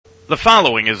The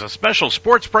following is a special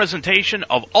sports presentation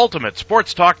of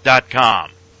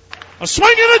UltimateSportsTalk.com. A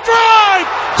swing and a drive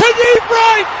to deep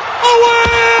right,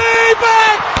 away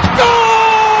back, gone!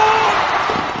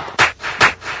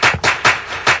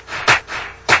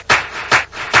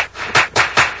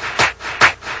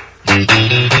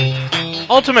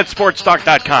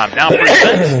 UltimateSportsTalk.com now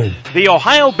presents the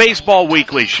Ohio Baseball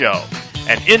Weekly Show,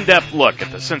 an in-depth look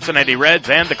at the Cincinnati Reds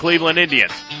and the Cleveland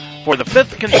Indians. For the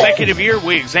fifth consecutive year,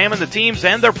 we examine the teams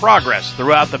and their progress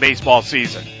throughout the baseball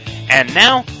season. And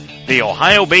now, the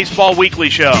Ohio Baseball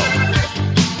Weekly Show.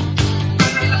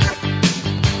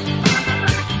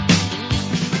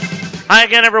 Hi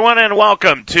again, everyone, and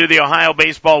welcome to the Ohio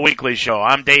Baseball Weekly Show.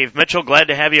 I'm Dave Mitchell. Glad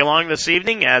to have you along this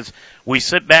evening as we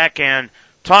sit back and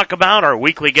talk about our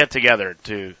weekly get-together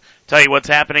to tell you what's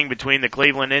happening between the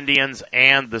Cleveland Indians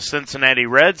and the Cincinnati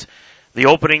Reds. The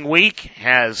opening week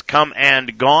has come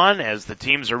and gone as the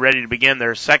teams are ready to begin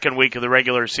their second week of the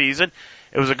regular season.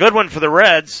 It was a good one for the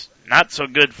Reds, not so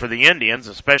good for the Indians,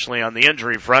 especially on the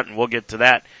injury front, and we'll get to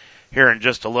that here in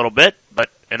just a little bit. But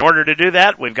in order to do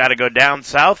that, we've got to go down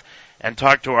south and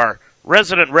talk to our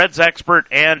resident Reds expert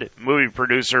and movie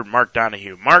producer, Mark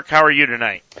Donahue. Mark, how are you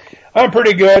tonight? I'm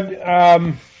pretty good.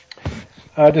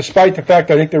 Despite the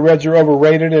fact I think the Reds are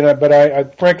overrated, but I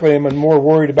frankly am more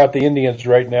worried about the Indians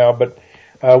right now, but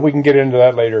we can get into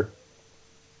that later.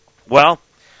 Well,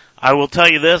 I will tell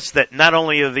you this, that not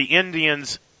only are the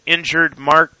Indians injured,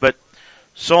 Mark, but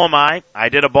so am I. I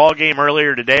did a ball game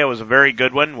earlier today. It was a very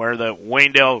good one where the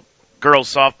Waynedale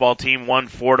girls softball team won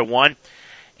 4-1.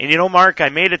 And you know, Mark, I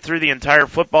made it through the entire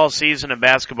football season and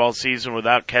basketball season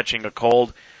without catching a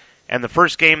cold. And the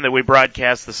first game that we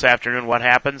broadcast this afternoon, what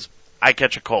happens? I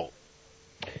catch a cold.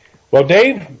 Well,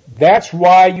 Dave, that's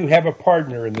why you have a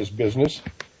partner in this business.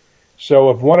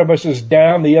 So if one of us is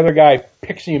down, the other guy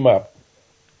picks him up.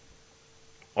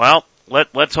 Well,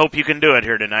 let's hope you can do it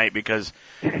here tonight because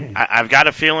I've got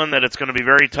a feeling that it's going to be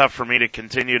very tough for me to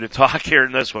continue to talk here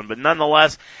in this one. But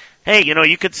nonetheless, hey, you know,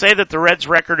 you could say that the Reds'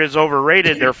 record is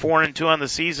overrated. They're 4-2 on the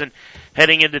season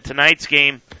heading into tonight's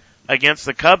game against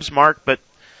the Cubs, Mark, but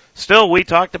still, we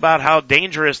talked about how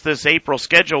dangerous this April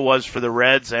schedule was for the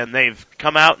Reds, and they've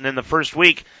come out and in the first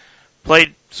week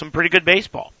played some pretty good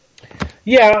baseball.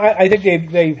 Yeah, I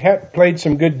think they've played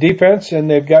some good defense, and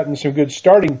they've gotten some good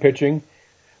starting pitching.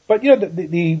 But, you know,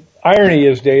 the irony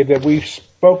is, Dave, that we've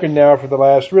spoken now for the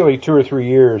last really 2 or 3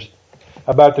 years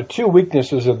about the two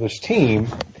weaknesses of this team,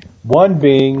 one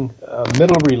being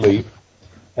middle relief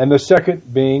and the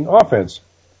second being offense.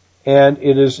 And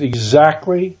it is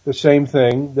exactly the same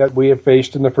thing that we have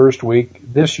faced in the first week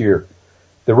this year.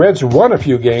 The Reds won a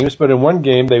few games, but in one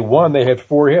game they won, they had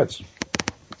 4 hits.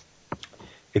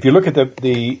 If you look at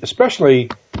especially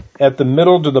at the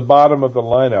middle to the bottom of the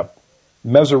lineup,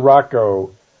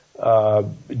 Mesoraco,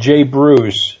 Jay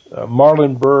Bruce,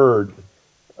 Marlon Byrd,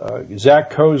 Zach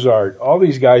Cozart, all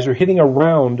these guys are hitting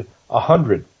around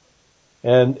 100.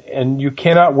 And you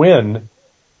cannot win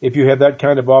if you have that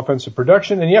kind of offensive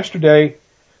production. And yesterday,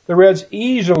 the Reds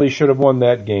easily should have won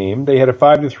that game. They had a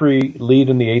 5-3 lead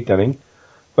in the 8th inning.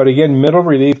 But again, middle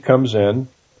relief comes in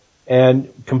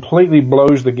and completely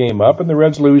blows the game up, and the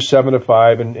Reds lose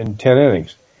 7-5 in 10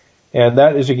 innings. And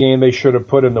that is a game they should have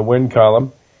put in the win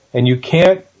column. And you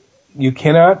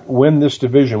cannot win this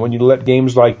division when you let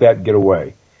games like that get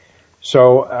away.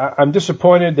 So I'm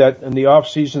disappointed that in the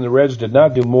offseason the Reds did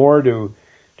not do more to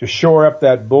shore up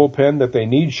that bullpen that they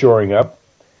need shoring up.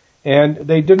 And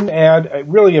they didn't add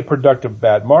really a productive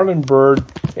bat. Marlon Byrd,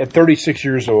 at 36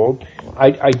 years old,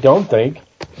 I don't think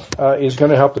is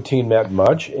going to help the team that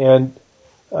much. And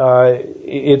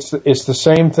it's the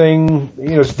same thing,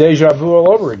 you know, it's deja vu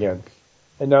all over again.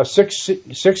 And now six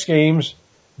games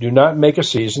do not make a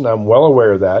season. I'm well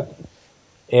aware of that.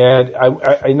 And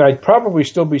I'd probably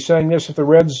still be saying this if the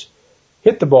Reds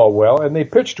hit the ball well and they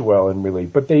pitched well in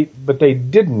relief, but they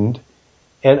didn't,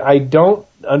 and I don't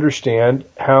understand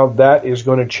how that is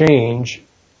going to change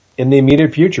in the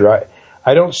immediate future.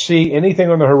 I don't see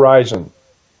anything on the horizon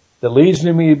that leads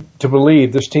me to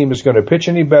believe this team is going to pitch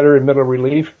any better in middle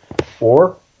relief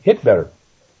or hit better.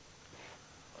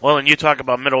 Well, and you talk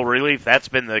about middle relief, that's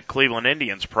been the Cleveland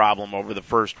Indians' problem over the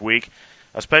first week,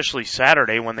 especially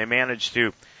Saturday when they managed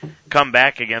to come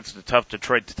back against a tough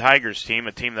Detroit Tigers team,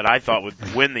 a team that I thought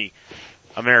would win the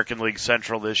American League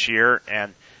Central this year.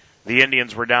 And the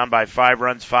Indians were down by 5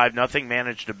 runs, 5-0,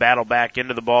 managed to battle back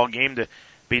into the ball game to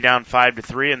be down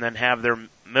 5-3 and then have their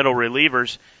middle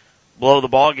relievers blow the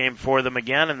ball game for them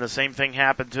again. And the same thing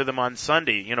happened to them on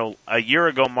Sunday. You know, a year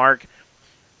ago, Mark,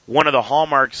 one of the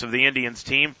hallmarks of the Indians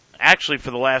team, actually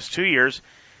for the last 2 years,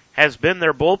 has been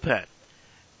their bullpen.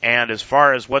 And as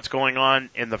far as what's going on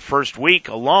in the first week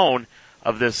alone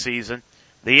of this season,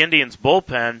 the Indians'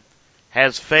 bullpen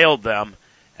has failed them,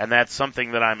 and that's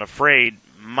something that I'm afraid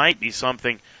might be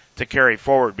something to carry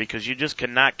forward, because you just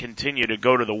cannot continue to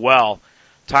go to the well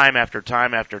time after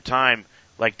time after time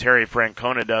like Terry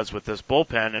Francona does with this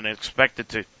bullpen and expect it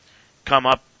to come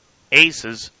up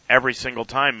aces every single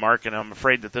time, Mark, and I'm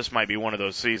afraid that this might be one of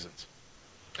those seasons.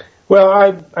 Well,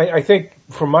 I think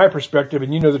from my perspective,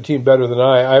 and you know the team better than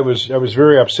I was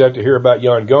very upset to hear about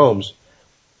Yan Gomes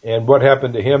and what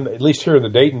happened to him. At least here in the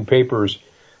Dayton papers,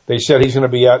 they said he's going to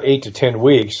be out 8 to 10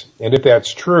 weeks, and if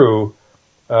that's true,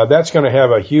 that's going to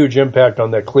have a huge impact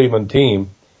on that Cleveland team,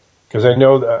 because I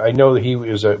know that he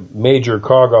is a major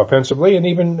cog offensively and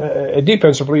even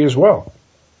defensively as well.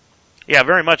 Yeah,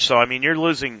 very much so. I mean, you're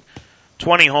losing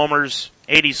 20 homers,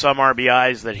 80-some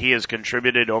RBIs that he has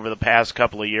contributed over the past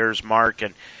couple of years, Mark,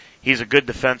 and he's a good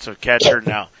defensive catcher.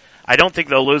 Now, I don't think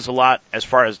they'll lose a lot as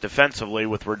far as defensively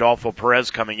with Rodolfo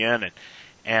Perez coming in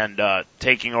and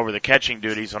taking over the catching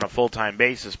duties on a full-time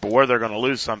basis, but where they're going to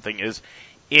lose something is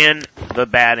in the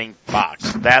batting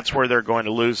box. That's where they're going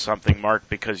to lose something, Mark,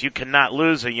 because you cannot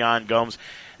lose a Yan Gomes,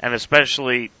 and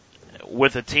especially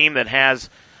with a team that has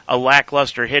a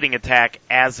lackluster hitting attack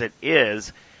as it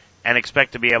is, and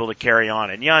expect to be able to carry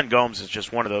on. And Yan Gomes is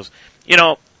just one of those, you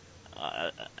know,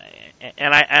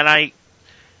 and I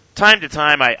time to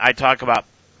time I talk about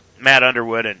Matt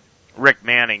Underwood and Rick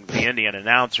Manning, the Indian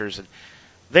announcers, and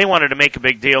they wanted to make a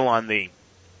big deal on the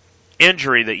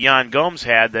injury that Yan Gomes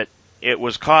had, that it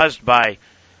was caused by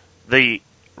the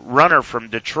runner from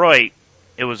Detroit.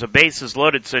 It was a bases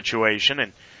loaded situation,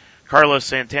 and Carlos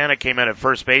Santana came in at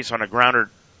first base on a grounder,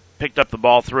 picked up the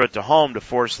ball, threw it to home to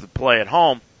force the play at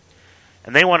home.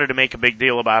 And they wanted to make a big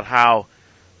deal about how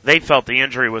they felt the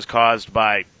injury was caused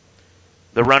by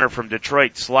the runner from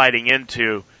Detroit sliding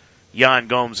into Yan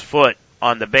Gomes' foot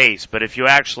on the base. But if you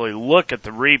actually look at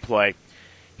the replay,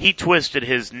 he twisted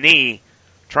his knee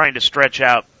trying to stretch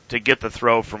out to get the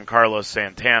throw from Carlos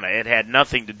Santana. It had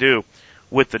nothing to do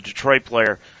with the Detroit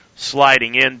player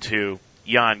sliding into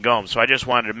Yan Gomes. So I just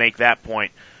wanted to make that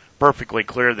point perfectly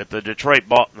clear, that the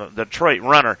Detroit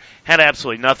runner had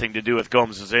absolutely nothing to do with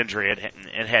Gomes' injury.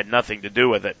 It had nothing to do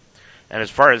with it. And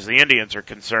as far as the Indians are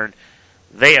concerned,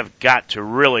 they have got to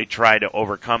really try to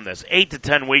overcome this. 8 to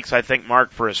 10 weeks, I think,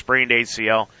 Mark, for a sprained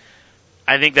ACL.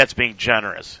 I think that's being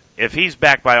generous. If he's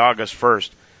back by August 1st,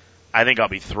 I think I'll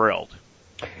be thrilled.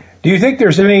 Do you think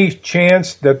there's any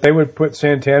chance that they would put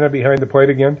Santana behind the plate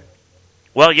again?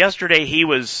 Well, yesterday he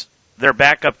was their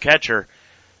backup catcher,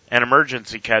 an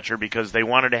emergency catcher, because they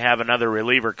wanted to have another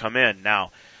reliever come in.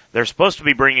 Now, they're supposed to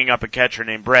be bringing up a catcher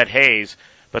named Brett Hayes,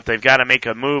 but they've got to make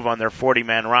a move on their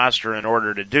 40-man roster in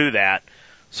order to do that.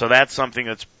 So that's something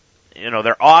that's,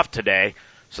 they're off today,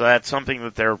 so that's something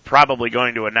that they're probably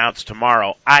going to announce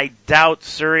tomorrow. I doubt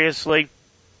seriously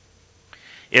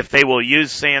if they will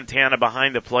use Santana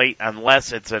behind the plate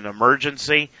unless it's an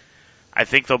emergency. I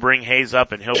think they'll bring Hayes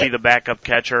up and he'll be the backup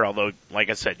catcher, although, like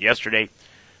I said, yesterday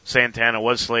Santana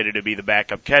was slated to be the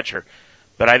backup catcher.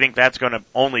 But I think that's going to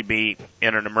only be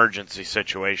in an emergency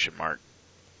situation, Mark.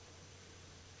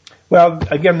 Well,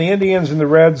 again, the Indians and the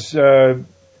Reds, you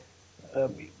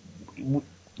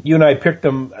and I picked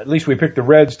them, at least we picked the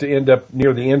Reds to end up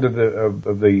near the end of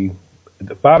the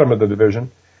bottom of the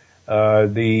division.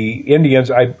 The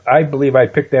Indians, I believe I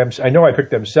picked them, I know I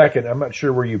picked them second. I'm not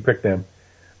sure where you picked them.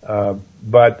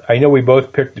 But I know we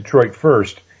both picked Detroit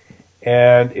first.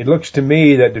 And it looks to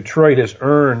me that Detroit has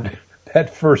earned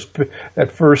that first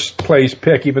place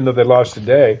pick, even though they lost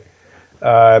today.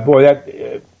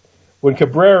 When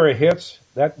Cabrera hits,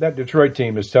 that Detroit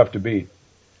team is tough to beat.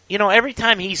 Every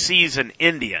time he sees an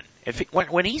Indian,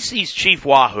 when he sees Chief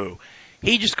Wahoo,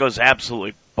 he just goes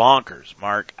absolutely bonkers,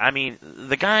 Mark. I mean,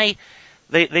 the guy,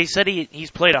 they said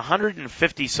he's played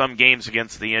 150 some games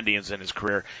against the Indians in his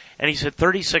career, and he's hit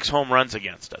 36 home runs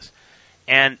against us.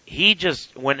 And he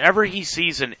just, whenever he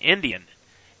sees an Indian,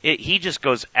 he just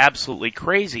goes absolutely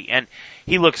crazy. And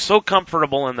he looks so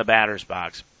comfortable in the batter's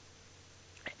box.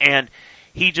 And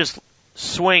he just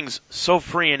swings so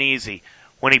free and easy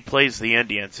when he plays the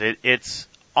Indians. It's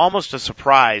almost a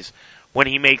surprise when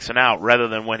he makes an out rather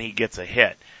than when he gets a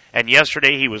hit. And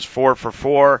yesterday he was 4 for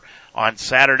 4. On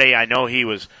Saturday I know he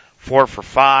was 4 for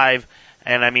 5.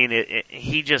 And I mean,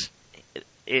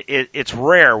 it's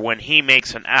rare when he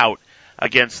makes an out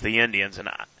against the Indians. And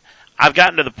I've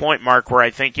gotten to the point, Mark, where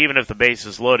I think even if the base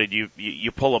is loaded,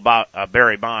 you pull about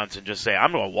Barry Bonds and just say,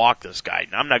 I'm going to walk this guy,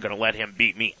 and I'm not going to let him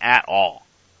beat me at all.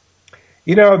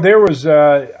 There was,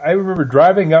 I remember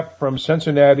driving up from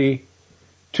Cincinnati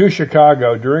to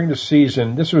Chicago during the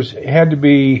season. This had to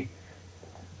be,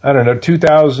 I don't know,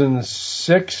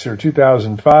 2006 or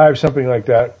 2005, something like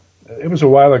that. It was a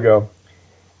while ago.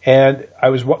 And I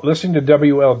was listening to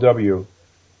WLW,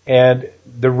 and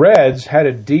the Reds had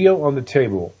a deal on the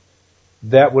table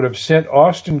that would have sent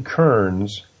Austin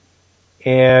Kearns,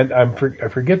 and I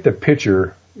forget the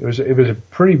pitcher. It was a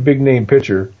pretty big name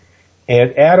pitcher,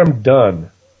 and Adam Dunn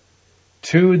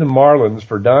to the Marlins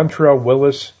for Dontrelle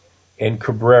Willis and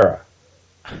Cabrera.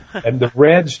 And the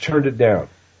Reds turned it down.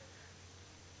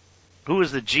 Who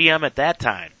was the GM at that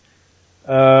time?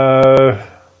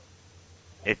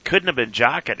 It couldn't have been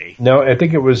Jocketty. No, I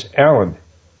think it was Allen.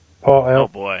 Paul Allen. Oh,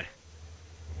 boy.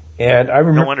 And I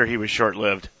remember. No wonder he was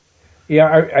short-lived. Yeah,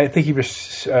 I think he was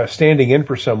standing in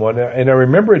for someone. And I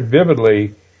remember it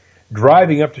vividly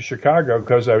driving up to Chicago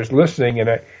because I was listening, and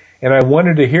I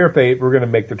wanted to hear if they were going to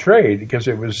make the trade because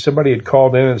it was somebody had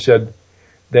called in and said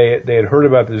they had heard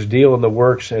about this deal in the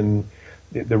works, and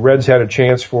the Reds had a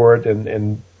chance for it.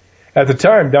 And at the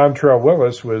time, Dontrelle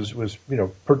Willis was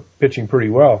pitching pretty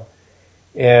well.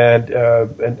 And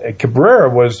Cabrera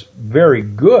was very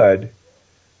good,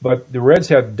 but the Reds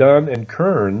had Dunn and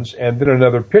Kearns and then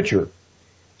another pitcher.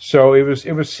 So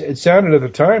it sounded at the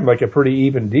time like a pretty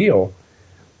even deal.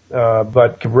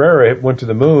 But Cabrera went to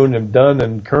the moon and Dunn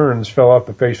and Kearns fell off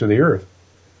the face of the earth.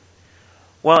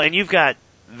 Well, and you've got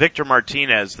Victor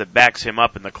Martinez that backs him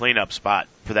up in the cleanup spot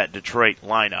for that Detroit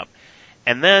lineup.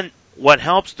 And then what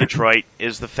helps Detroit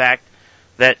is the fact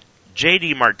that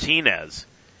J.D. Martinez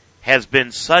has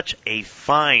been such a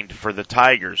find for the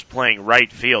Tigers playing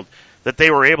right field that they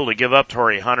were able to give up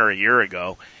Torrey Hunter a year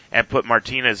ago and put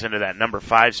Martinez into that number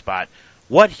 5 spot.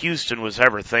 What Houston was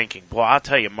ever thinking, well, I'll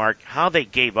tell you, Mark, how they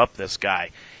gave up this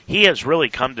guy. He has really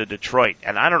come to Detroit,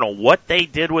 and I don't know what they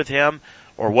did with him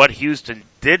or what Houston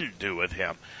didn't do with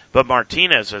him, but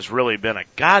Martinez has really been a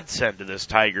godsend to this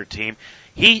Tiger team.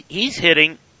 He's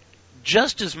hitting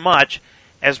just as much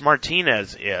as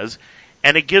Martinez is,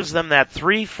 and it gives them that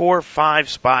 3, 4, 5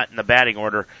 spot in the batting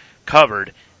order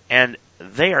covered, and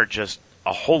they are just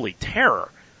a holy terror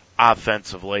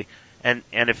offensively. And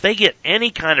if they get any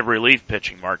kind of relief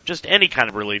pitching, Mark, just any kind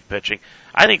of relief pitching,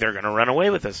 I think they're going to run away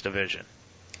with this division.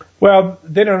 Well,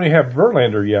 they don't even have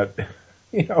Verlander yet,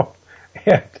 and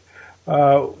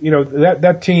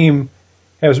that team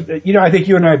has, I think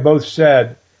you and I both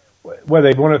said,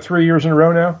 they've won it 3 years in a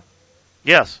row now?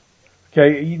 Yes.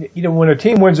 Okay, when a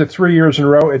team wins it 3 years in a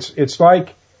row, it's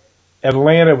like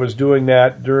Atlanta was doing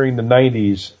that during the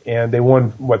 90s, and they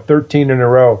won, 13 in a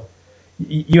row.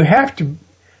 You have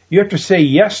to say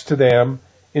yes to them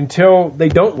until they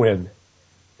don't win.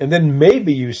 And then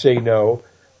maybe you say no,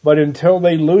 but until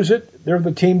they lose it, they're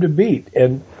the team to beat.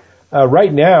 And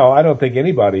right now, I don't think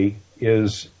anybody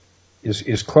is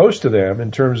close to them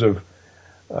in terms of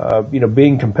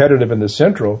being competitive in the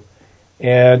Central.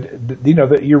 And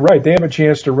you're right, they have a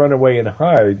chance to run away and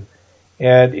hide.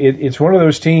 And it's one of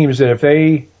those teams that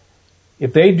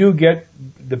if they do get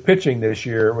the pitching this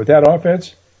year with that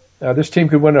offense, this team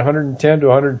could win 110 to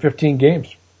 115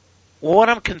 games. Well, what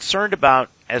I'm concerned about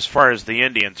as far as the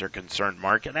Indians are concerned,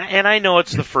 Mark, and I know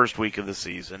it's the first week of the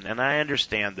season, and I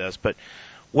understand this, but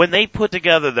when they put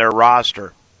together their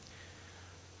roster,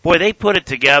 boy, they put it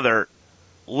together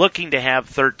looking to have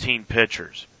 13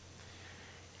 pitchers.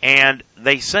 And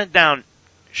they sent down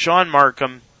Sean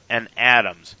Markham and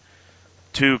Adams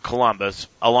to Columbus,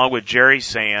 along with Jerry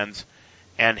Sands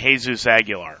and Jesus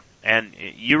Aguilar. And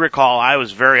you recall I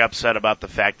was very upset about the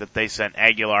fact that they sent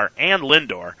Aguilar and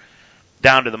Lindor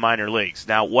down to the minor leagues.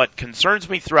 Now, what concerns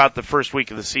me throughout the first week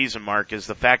of the season, Mark, is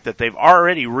the fact that they've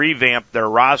already revamped their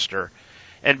roster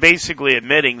and basically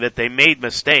admitting that they made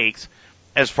mistakes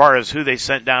as far as who they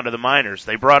sent down to the minors.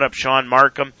 They brought up Sean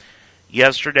Markham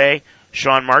yesterday.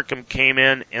 Sean Markham came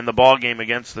in the ball game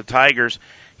against the Tigers.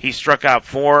 He struck out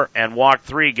 4 and walked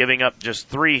 3, giving up just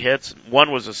 3 hits.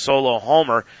 One was a solo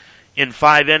homer in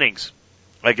 5 innings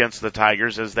against the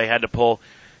Tigers as they had to pull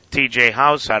T.J.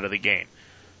 House out of the game.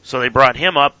 So they brought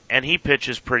him up, and he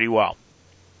pitches pretty well.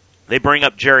 They bring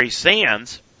up Jerry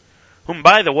Sands, whom,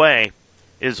 by the way,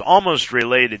 is almost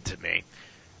related to me.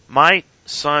 My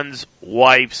son's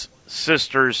wife's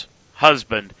sister's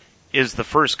husband is the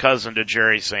first cousin to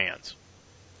Jerry Sands.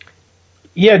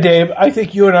 Yeah, Dave, I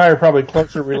think you and I are probably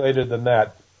closer related than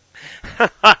that.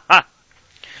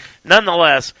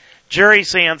 Nonetheless, Jerry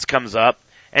Sands comes up,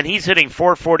 and he's hitting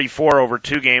 .444 over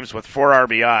 2 games with 4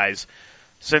 RBIs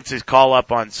since his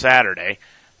call-up on Saturday.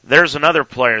 There's another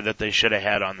player that they should have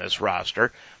had on this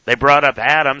roster. They brought up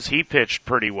Adams. He pitched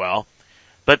pretty well.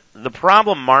 But the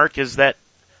problem, Mark, is that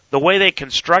the way they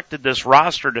constructed this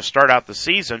roster to start out the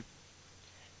season,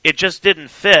 it just didn't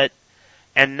fit.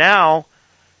 And now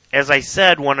as I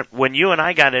said when you and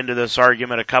I got into this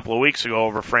argument a couple of weeks ago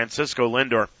over Francisco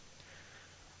Lindor,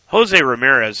 Jose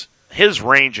Ramirez, his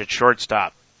range at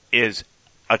shortstop is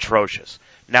atrocious.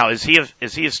 Now, is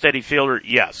he a steady fielder?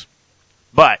 Yes.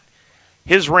 But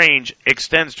his range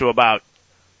extends to about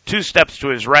 2 steps to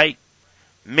his right,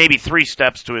 maybe 3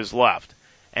 steps to his left.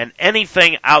 And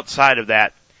anything outside of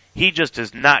that, he just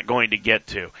is not going to get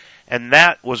to. And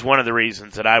that was one of the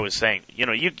reasons that I was saying,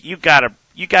 you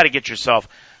gotta get yourself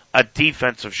a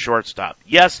defensive shortstop.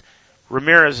 Yes,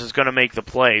 Ramirez is going to make the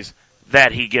plays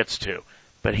that he gets to,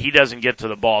 but he doesn't get to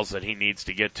the balls that he needs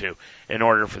to get to in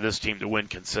order for this team to win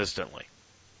consistently.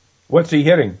 What's he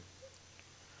hitting?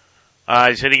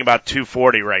 He's hitting about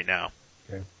 240 right now.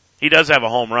 Okay. He does have a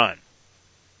home run.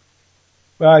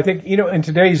 Well, I think, in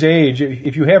today's age,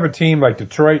 if you have a team like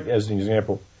Detroit, as an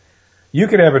example, you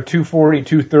could have a 240,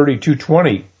 230,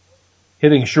 220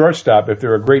 hitting shortstop if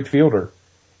they're a great fielder,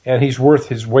 and he's worth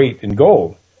his weight in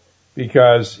gold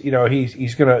because,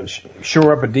 he's going to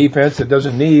shore up a defense that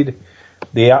doesn't need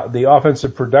the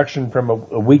offensive production from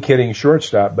a weak hitting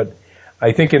shortstop. But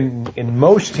I think in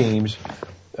most teams,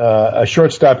 a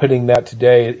shortstop hitting that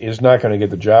today is not going to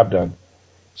get the job done.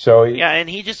 So yeah, and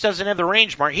he just doesn't have the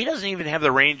range, Mark. He doesn't even have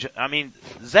the range. I mean,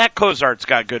 Zach Cozart's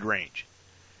got good range.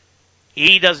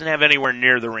 He doesn't have anywhere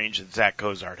near the range that Zach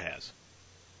Cozart has.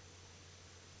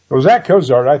 Well, Zach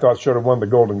Cozart, I thought, should have won the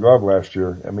Golden Glove last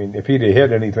year. I mean, if he'd have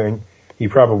hit anything, he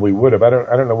probably would have. I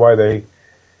don't know why they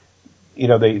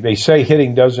say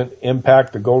hitting doesn't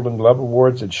impact the Golden Glove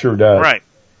awards. It sure does. Right.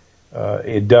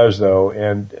 It does, though,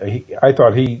 and I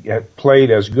thought he had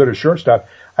played as good a shortstop.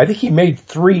 I think he made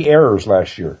 3 errors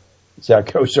last year, Zach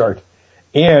Cozart,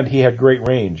 and he had great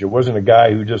range. It wasn't a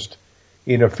guy who just,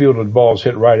 fielded balls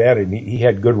hit right at him. He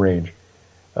had good range,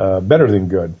 better than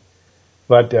good.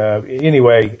 But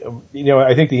anyway,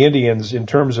 I think the Indians, in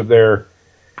terms of their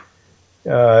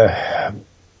the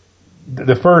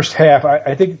first half,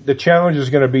 I think the challenge is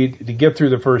going to be to get through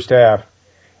the first half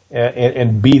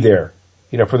and be there,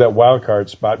 for that wild card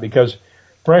spot. Because,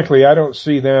 frankly, I don't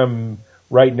see them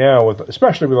right now,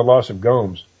 especially with the loss of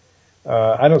Gomes.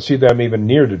 I don't see them even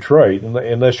near Detroit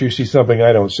unless you see something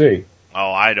I don't see.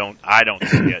 Oh, I don't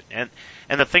see it. And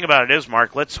the thing about it is,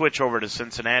 Mark, let's switch over to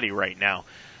Cincinnati right now.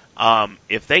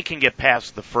 If they can get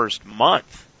past the first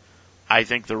month, I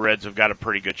think the Reds have got a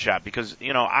pretty good shot because,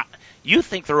 you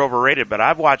think they're overrated, but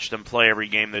I've watched them play every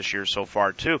game this year so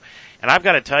far too. And I've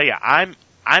got to tell you, I'm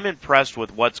impressed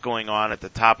with what's going on at the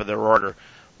top of their order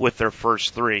with their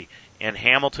first 3. And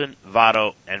Hamilton,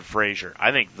 Votto, and Frazier.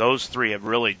 I think those 3 have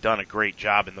really done a great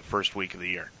job in the first week of the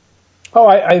year. Oh,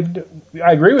 I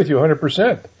agree with you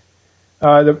 100%.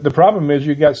 The problem is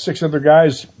you got 6 other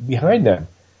guys behind them.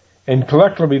 And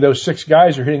collectively, those 6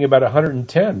 guys are hitting about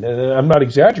 110. And I'm not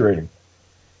exaggerating.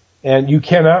 And you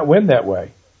cannot win that way.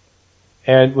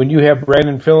 And when you have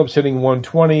Brandon Phillips hitting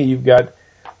 120, you've got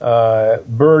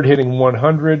Bird hitting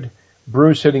 100,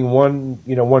 Bruce hitting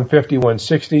 150,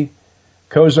 160.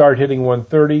 Cozart hitting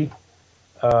 130,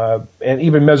 and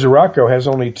even Mesoraco has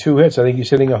only 2 hits. I think he's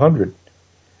hitting 100.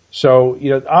 So,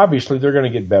 obviously they're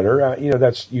going to get better.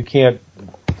 You can't,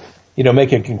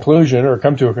 make a conclusion or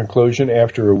come to a conclusion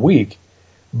after a week.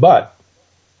 But,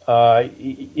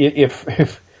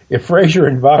 if Frazier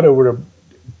and Votto were to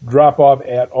drop off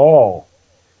at all,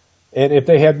 and if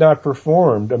they had not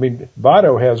performed, I mean,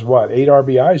 Votto has 8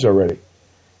 RBIs already.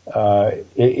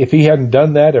 If he hadn't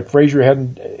done that, if Frazier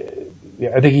hadn't,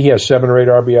 I think he has 7 or 8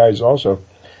 RBIs also.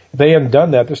 If they hadn't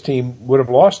done that, this team would have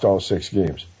lost all 6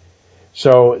 games.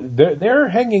 So they're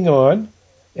hanging on,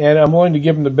 and I'm willing to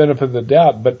give them the benefit of the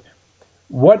doubt. But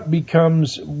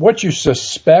what you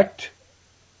suspect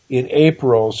in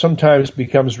April sometimes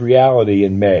becomes reality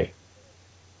in May.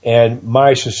 And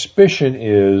my suspicion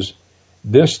is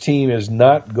this team is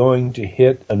not going to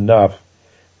hit enough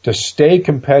to stay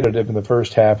competitive in the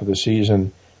first half of the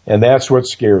season, and that's what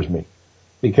scares me.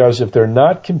 Because if they're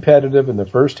not competitive in the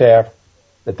first half,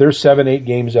 if they're 7-8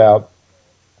 games out,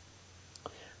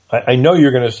 I know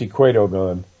you're going to see Cueto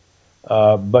gone,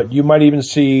 but you might even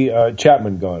see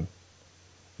Chapman gone.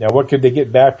 Now, what could they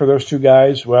get back for those 2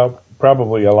 guys? Well,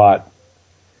 probably a lot.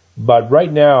 But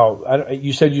right now,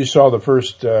 you said you saw the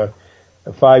first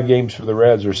 5 games for the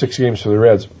Reds or 6 games for the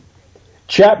Reds.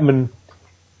 Chapman,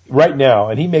 right now,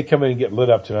 and he may come in and get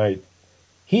lit up tonight,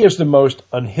 he is the most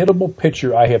unhittable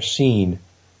pitcher I have seen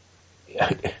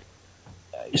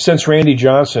since Randy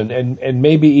Johnson, and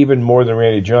maybe even more than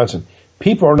Randy Johnson.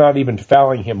 People are not even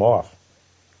fouling him off.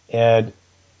 And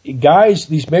guys,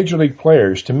 these major league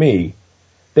players, to me,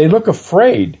 they look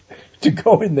afraid to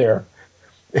go in there.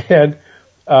 And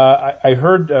I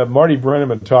heard Marty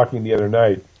Brennaman talking the other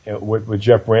night, with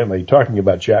Jeff Brantley talking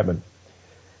about Chapman.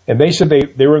 And they said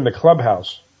they were in the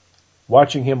clubhouse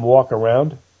watching him walk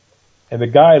around, and the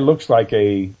guy looks like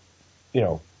a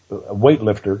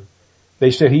weightlifter.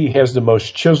 They said he has the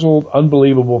most chiseled,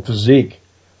 unbelievable physique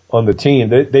on the team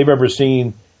that they've ever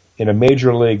seen in a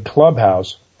major league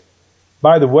clubhouse.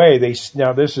 By the way,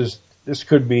 this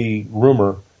could be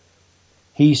rumor.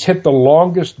 He's hit the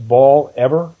longest ball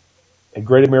ever at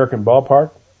Great American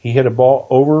Ballpark. He hit a ball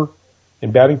over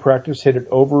in batting practice, hit it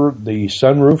over the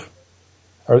sunroof,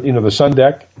 or the sun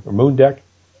deck or moon deck.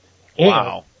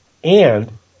 Wow!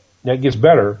 And now it gets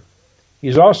better.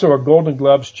 He's also a Golden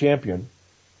Gloves champion,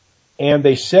 and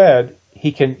they said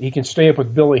he can stay up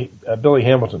with Billy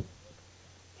Hamilton.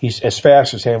 He's as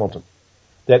fast as Hamilton.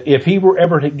 That if he were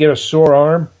ever to get a sore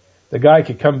arm, the guy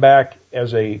could come back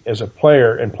as a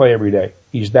player and play every day.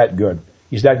 He's that good.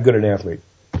 He's that good an athlete.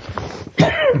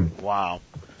 Wow.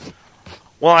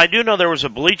 Well, I do know there was a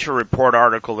Bleacher Report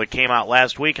article that came out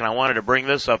last week, and I wanted to bring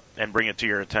this up and bring it to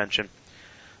your attention.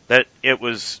 That it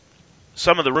was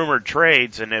some of the rumored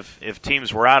trades, and if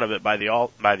teams were out of it by the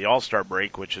All-Star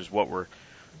break, which is what we're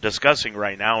discussing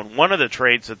right now. And one of the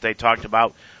trades that they talked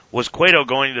about was Cueto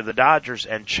going to the Dodgers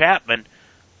and Chapman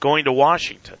going to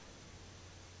Washington.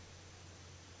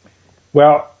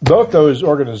 Well, both those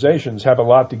organizations have a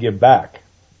lot to give back.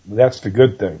 That's the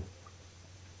good thing.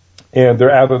 And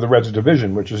they're out of the Reds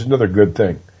division, which is another good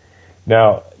thing.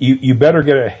 Now, you better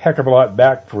get a heck of a lot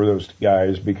back for those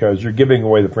guys because you're giving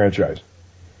away the franchise.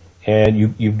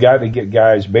 And you've got to get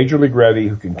guys major league ready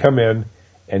who can come in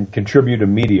and contribute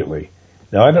immediately.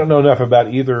 Now, I don't know enough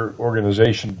about either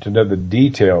organization to know the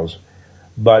details,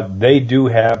 but they do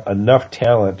have enough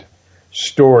talent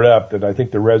stored up that I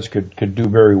think the Reds could do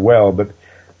very well. But,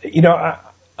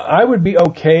 I would be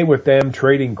okay with them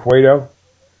trading Cueto.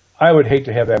 I would hate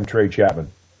to have them trade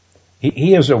Chapman.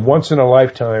 He is a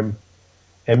once-in-a-lifetime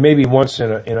and maybe once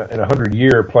in a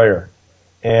 100-year player.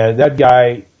 And that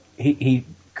guy, he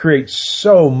creates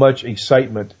so much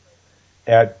excitement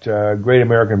at Great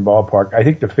American Ballpark. I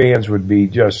think the fans would be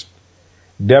just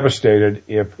devastated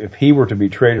if he were to be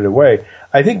traded away.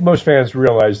 I think most fans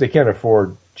realize they can't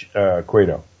afford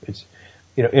Cueto. It's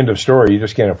end of story. You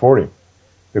just can't afford him.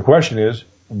 The question is,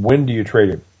 when do you trade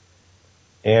him?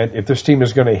 And if this team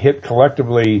is going to hit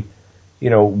collectively,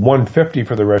 150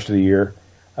 for the rest of the year,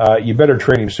 you better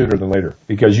trade him sooner than later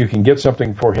because you can get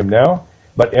something for him now.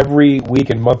 But every week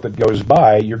and month that goes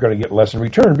by, you're going to get less in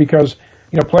return because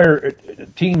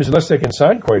teams, unless they can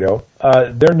sign Cueto,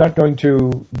 they're not going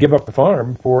to give up the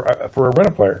farm for a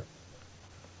rental player.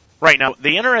 Right. Now,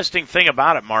 the interesting thing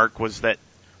about it, Mark, was that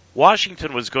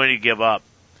Washington was going to give up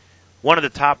one of the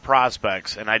top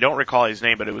prospects, and I don't recall his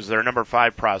name, but it was their number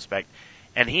 5 prospect,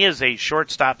 and he is a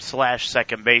shortstop /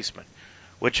 second baseman,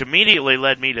 which immediately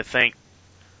led me to think,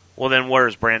 well, then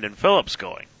where's Brandon Phillips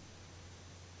going?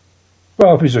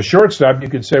 Well, if he's a shortstop, you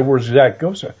could say, where's Zach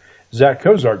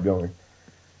Cozart going?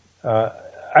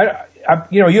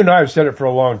 You and I have said it for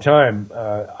a long time.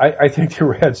 I think the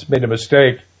Reds made a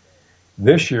mistake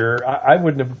this year. I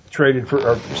wouldn't have traded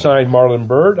or signed Marlon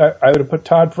Byrd. I would have put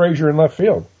Todd Frazier in left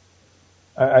field.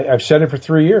 I've said it for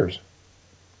 3 years.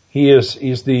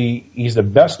 He's the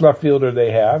best left fielder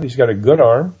they have. He's got a good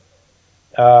arm.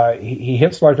 He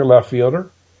hits like a left fielder,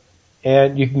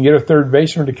 and you can get a third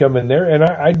baseman to come in there. And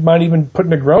I'd mind even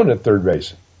putting Negron at third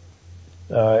base.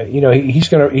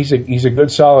 He's a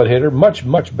good solid hitter,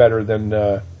 much better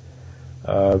than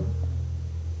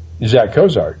Zach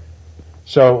Cozart.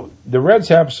 So the Reds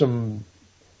have some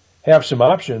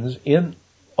options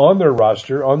on their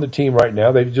roster, on the team right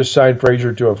now. They've just signed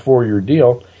Frazier to a 4-year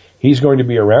deal. He's going to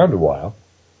be around a while.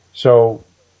 So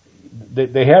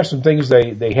they have some things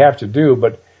they have to do,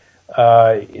 but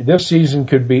this season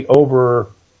could be over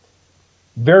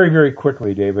very, very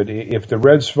quickly, David. If the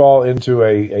Reds fall into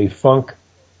a funk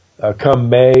come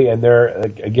May and they're,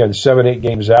 again, 7-8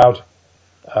 games out,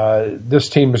 this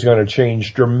team is going to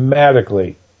change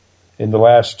dramatically in the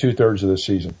last 2/3 of the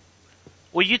season.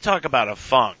 Well, you talk about a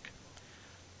funk.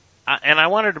 And I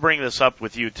wanted to bring this up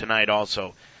with you tonight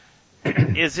also.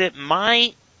 Is it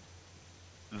my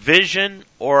vision,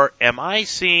 or am I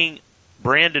seeing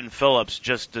Brandon Phillips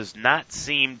just does not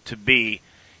seem to be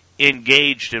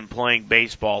engaged in playing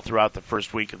baseball throughout the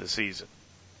first week of the season?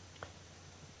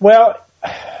 Well,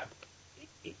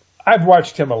 I've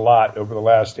watched him a lot over the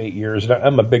last 8 years, and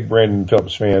I'm a big Brandon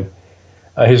Phillips fan.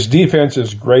 His defense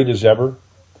is great as ever.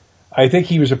 I think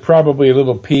he was probably a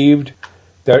little peeved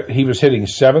that he was hitting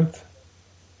 7th,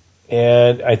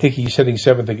 and I think he's hitting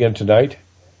 7th again tonight.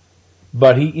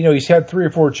 But he's had 3 or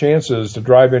 4 chances to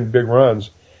drive in big runs.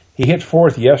 He hit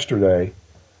 4th yesterday.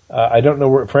 I don't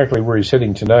know, frankly, where he's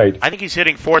hitting tonight. I think he's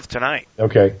hitting fourth tonight.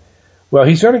 Okay. Well,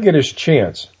 he's going to get his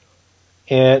chance.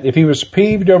 And if he was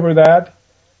peeved over that,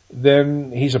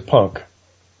 then he's a punk.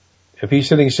 If he's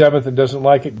hitting seventh and doesn't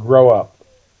like it, grow up.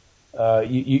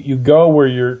 You go where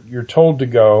you're told to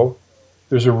go.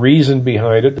 There's a reason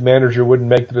behind it. The manager wouldn't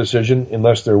make the decision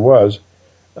unless there was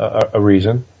a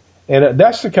reason. And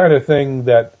that's the kind of thing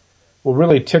that will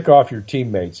really tick off your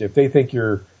teammates if they think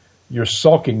you're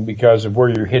sulking because of where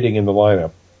you're hitting in the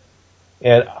lineup.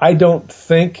 And I don't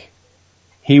think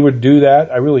he would do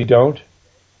that. I really don't.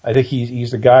 I think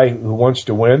he's the guy who wants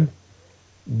to win.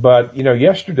 But,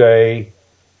 yesterday,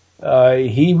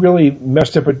 he really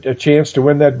messed up a chance to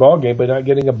win that ball game by not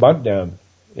getting a bunt down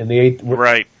in the eighth.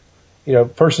 Right.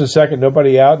 First and second,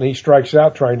 nobody out, and he strikes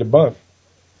out trying to bunt.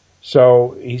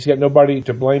 So he's got nobody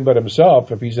to blame but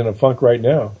himself if he's in a funk right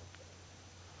now.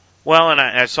 Well, and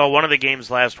I saw one of the games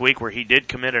last week where he did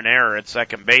commit an error at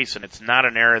second base, and it's not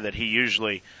an error that he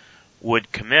usually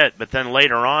would commit. But then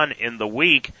later on in the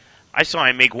week, I saw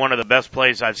him make one of the best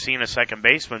plays I've seen a second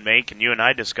baseman make, and you and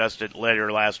I discussed it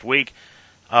later last week,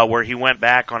 where he went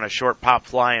back on a short pop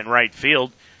fly in right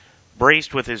field,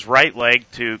 braced with his right leg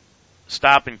to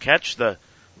stop and catch the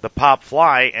pop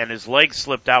fly, and his leg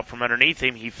slipped out from underneath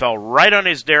him. He fell right on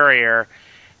his derriere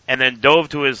and then dove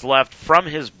to his left from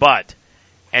his butt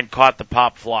and caught the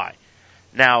pop fly.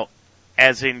 Now,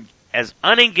 as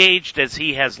unengaged as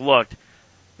he has looked,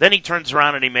 then he turns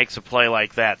around and he makes a play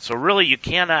like that. So really, you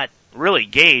cannot really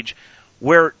gauge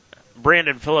where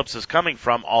Brandon Phillips is coming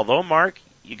from. Although, Mark,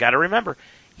 you got to remember,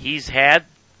 he's had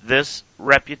this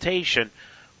reputation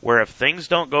where if things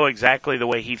don't go exactly the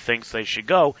way he thinks they should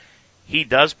go, he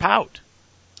does pout.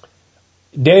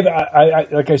 Dave, I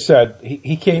like I said,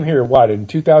 he came here, in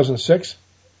 2006?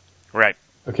 Right.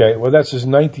 Okay, well, that's his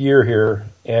 9th year here,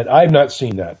 and I've not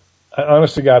seen that.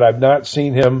 Honest to God, I've not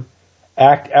seen him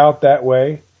act out that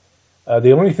way.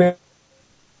 The only thing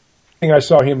I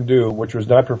saw him do, which was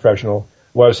not professional,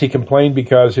 was he complained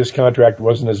because his contract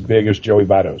wasn't as big as Joey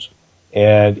Votto's.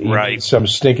 And he made some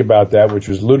stink about that, which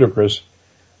was ludicrous.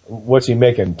 What's he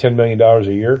making, $10 million a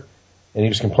year? And he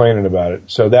was complaining about it.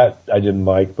 So that I didn't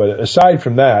like. But aside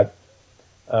from that,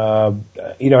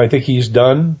 I think he's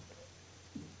done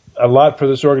a lot for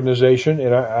this organization,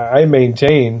 and I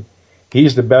maintain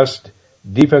he's the best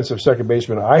defensive second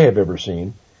baseman I have ever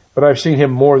seen. But I've seen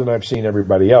him more than I've seen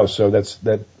everybody else, so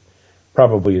that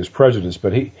probably is prejudice.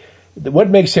 But what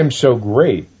makes him so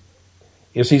great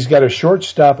is he's got a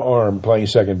shortstop arm playing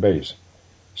second base.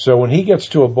 So when he gets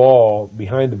to a ball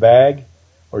behind the bag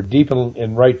or deep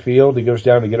in right field, he goes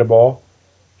down to get a ball,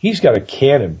 he's got a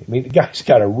cannon. I mean, the guy's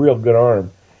got a real good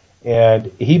arm.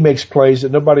 And he makes plays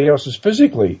that nobody else is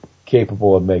physically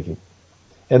capable of making.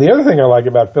 And the other thing I like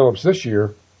about Phillips this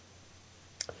year,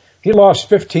 he lost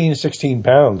 15, 16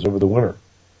 pounds over the winter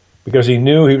because he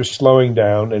knew he was slowing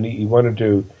down and he wanted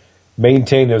to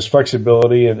maintain his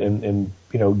flexibility and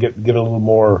get a little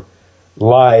more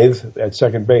lithe at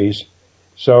second base.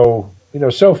 So,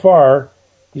 so far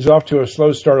he's off to a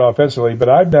slow start offensively, but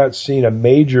I've not seen a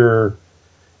major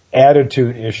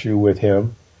attitude issue with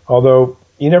him, although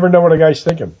you never know what a guy's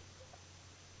thinking.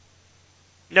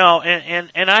 No,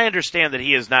 and I understand that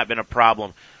he has not been a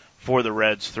problem for the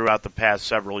Reds throughout the past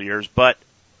several years, but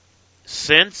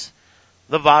since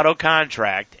the Votto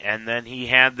contract, and then he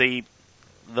had the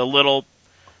little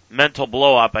mental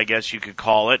blow-up, I guess you could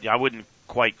call it. I wouldn't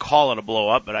quite call it a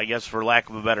blow-up, but I guess for lack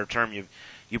of a better term,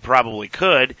 you probably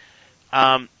could.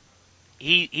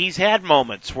 He's had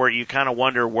moments where you kind of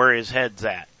wonder where his head's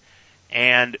at.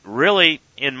 And really,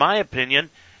 in my opinion,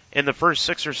 in the first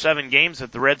 6 or 7 games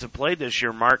that the Reds have played this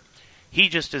year, Mark, he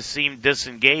just has seemed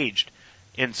disengaged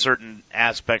in certain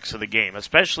aspects of the game,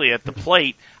 especially at the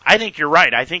plate. I think you're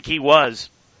right. I think he was,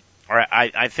 or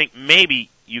I think maybe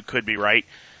you could be right,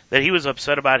 that he was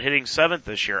upset about hitting 7th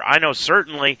this year. I know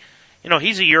certainly,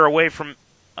 he's a year away from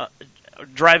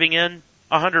driving in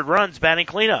 100 runs batting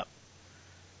cleanup.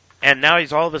 And now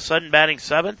he's all of a sudden batting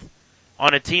 7th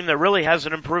on a team that really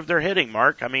hasn't improved their hitting,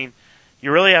 Mark. I mean,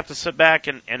 you really have to sit back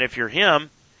and if you're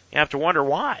him, you have to wonder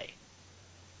why.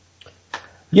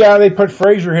 Yeah, they put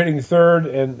Frazier hitting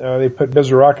 3rd, and they put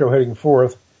Mesoraco hitting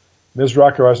 4th.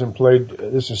 Mesoraco hasn't played.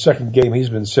 This is the second game he's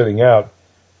been sitting out,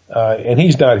 and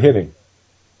he's not hitting.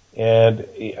 And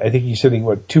I think he's hitting,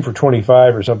 2 for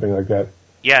 25 or something like that.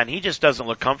 Yeah, and he just doesn't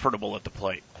look comfortable at the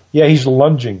plate. Yeah, he's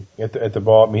lunging at the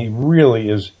ball. I mean, he really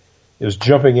is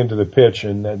jumping into the pitch,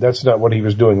 and that's not what he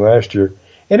was doing last year.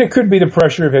 And it could be the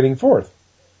pressure of hitting 4th.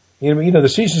 The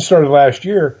season started last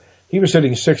year, he was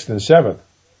hitting 6th and 7th.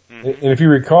 Mm-hmm. And if you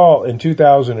recall, in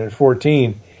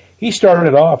 2014, he started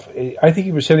it off, I think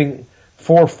he was hitting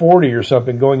 .440 or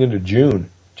something going into June,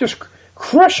 just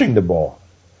crushing the ball,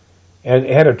 and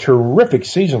had a terrific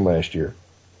season last year.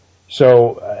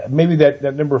 So maybe that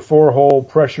number 4 hole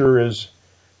pressure is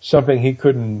something he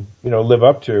couldn't, live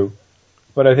up to.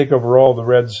 But I think overall the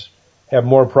Reds have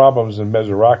more problems than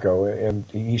Mesoraco, and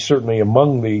he's certainly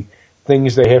among the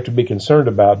things they have to be concerned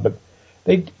about. But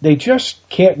they just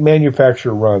can't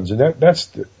manufacture runs, and that's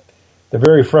the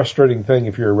very frustrating thing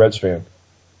if you're a Reds fan.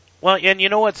 Well, and you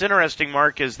know what's interesting,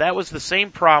 Mark, is that was the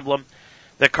same problem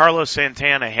that Carlos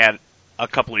Santana had a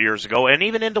couple of years ago, and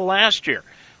even into last year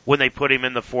when they put him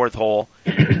in the 4th hole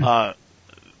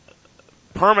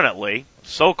permanently,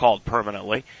 so-called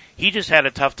permanently. He just had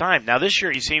a tough time. Now this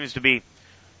year he seems to be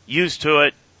used to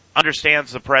it,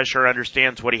 understands the pressure,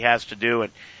 understands what he has to do,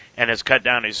 and has cut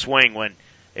down his swing when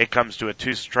it comes to a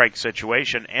 2-strike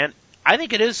situation. And I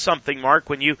think it is something, Mark,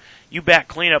 when you bat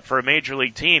cleanup for a major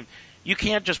league team, you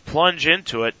can't just plunge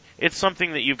into it. It's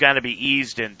something that you've got to be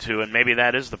eased into, and maybe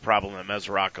that is the problem that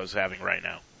Mesoraco's having right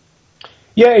now.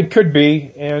 Yeah, it could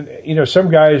be. And, some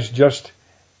guys just,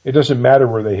 it doesn't matter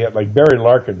where they hit. Like Barry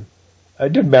Larkin.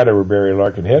 It didn't matter where Barry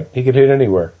Larkin hit. He could hit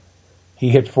anywhere. He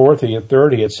hit 4th, he hit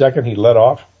 3rd, he hit 2nd, he let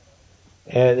off.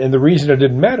 And the reason it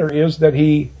didn't matter is that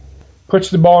he puts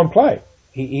the ball in play.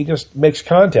 He just makes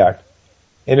contact.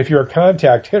 And if you're a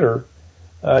contact hitter,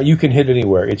 you can hit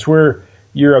anywhere. It's where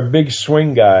you're a big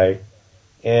swing guy,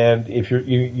 and if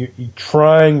you're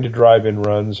trying to drive in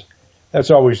runs,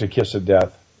 that's always the kiss of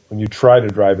death. When you try to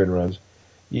drive in runs,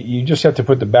 you just have to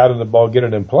put the bat on the ball, get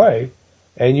it in play,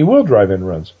 and you will drive in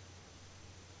runs.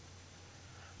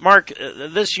 Mark,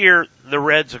 this year the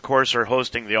Reds, of course, are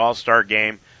hosting the All-Star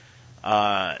Game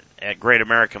at Great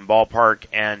American Ballpark,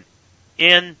 and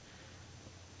in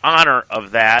honor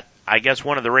of that, I guess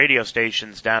one of the radio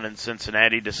stations down in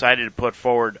Cincinnati decided to put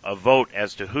forward a vote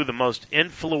as to who the most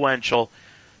influential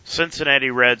Cincinnati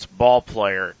Reds ball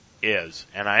player is.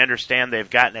 And I understand they've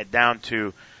gotten it down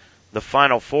to the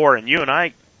Final 4, and you and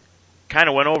I kind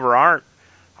of went over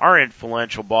our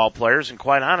influential ball players, and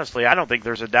quite honestly, I don't think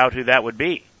there's a doubt who that would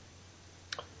be.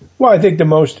 Well, I think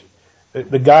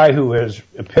the guy who has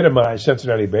epitomized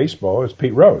Cincinnati baseball is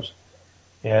Pete Rose.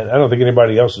 And I don't think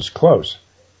anybody else is close.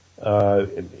 But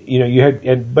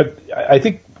I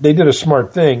think they did a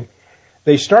smart thing.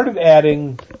 They started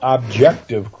adding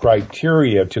objective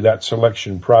criteria to that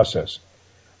selection process.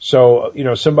 So,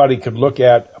 somebody could look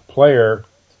at a player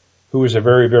who is a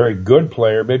very, very good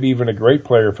player, maybe even a great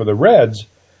player for the Reds,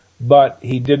 but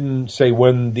he didn't, say,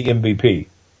 win the MVP.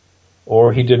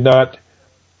 Or he did not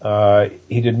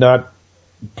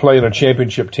play in a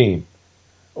championship team,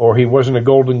 or he wasn't a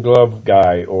Golden Glove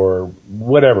guy, or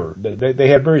whatever. They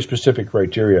had very specific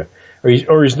criteria, or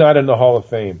he's not in the Hall of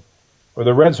Fame, or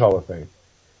the Reds Hall of Fame.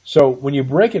 So when you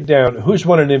break it down, who's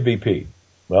won an MVP?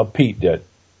 Well, Pete did.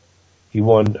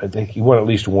 I think he won at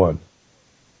least one.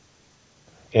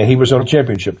 And he was on a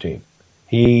championship team.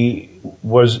 He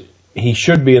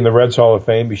should be in the Reds Hall of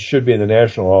Fame. He should be in the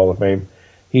National Hall of Fame.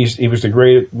 He was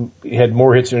he had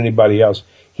more hits than anybody else.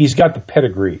 He's got the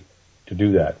pedigree to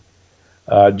do that.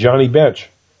 Johnny Bench,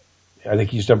 I think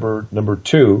he's number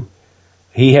 2.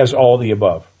 He has all the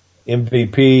above.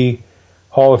 MVP,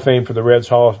 Hall of Fame for the Reds,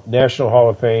 National Hall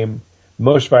of Fame,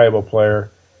 most valuable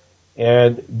player.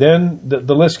 And then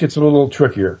the list gets a little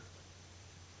trickier.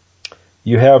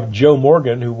 You have Joe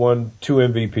Morgan, who won 2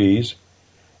 MVPs.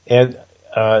 And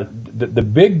the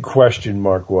big question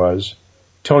mark was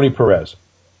Tony Perez.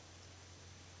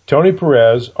 Tony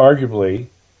Perez arguably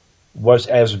was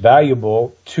as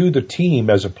valuable to the team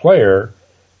as a player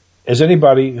as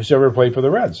anybody who's ever played for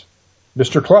the Reds.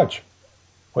 Mr. Clutch.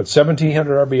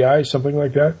 1,700 RBIs, something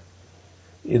like that?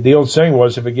 The old saying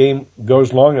was, if a game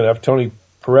goes long enough, Tony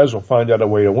Perez will find out a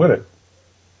way to win it.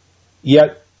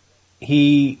 Yet,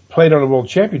 he played on a world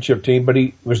championship team, but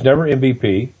he was never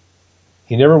MVP.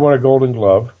 He never won a Golden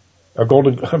Glove. A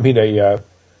Gold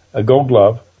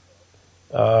Glove.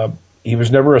 He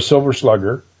was never a Silver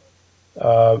Slugger.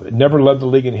 Never led the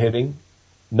league in hitting.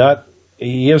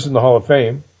 He is in the Hall of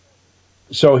Fame.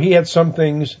 So he had some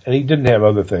things, and he didn't have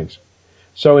other things.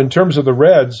 So in terms of the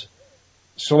Reds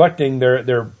selecting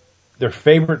their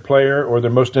favorite player or their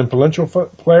most influential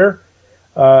player,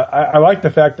 I like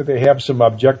the fact that they have some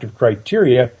objective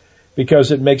criteria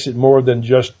because it makes it more than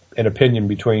just an opinion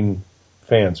between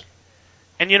fans.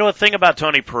 And the thing about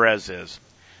Tony Perez is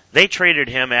they traded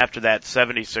him after that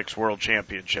 76 World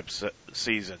Championship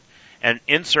season and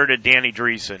inserted Danny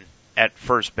Dreesen at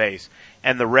first base,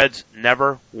 and the Reds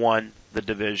never won the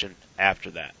division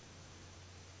after that.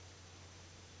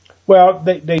 Well,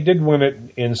 they did win it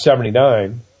in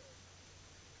 79.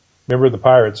 Remember the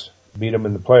Pirates beat them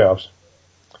in the playoffs.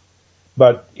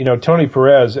 But, Tony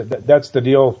Perez, that's the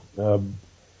deal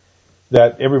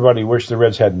that everybody wished the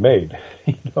Reds hadn't made.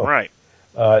 Right.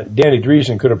 Danny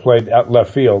Dreesen could have played out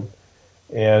left field,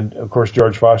 and, of course,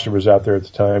 George Foster was out there at the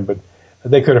time, but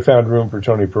they could have found room for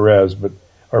Tony Perez,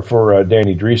 or for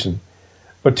Danny Dreesen.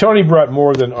 But Tony brought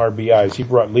more than RBIs. He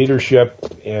brought leadership,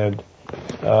 and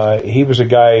he was a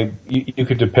guy you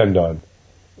could depend on.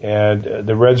 And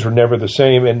the Reds were never the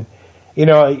same. And,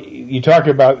 you talk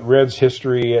about Reds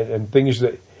history and things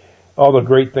all the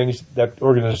great things that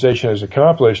organization has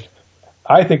accomplished.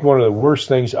 I think one of the worst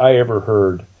things I ever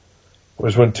heard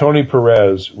was when Tony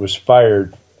Perez was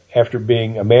fired after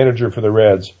being a manager for the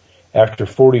Reds after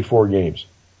 44 games.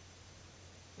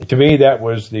 To me, that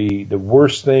was the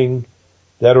worst thing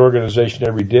that organization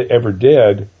ever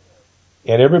did,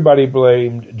 and everybody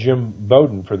blamed Jim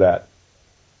Bowden for that.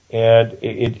 And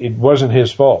it wasn't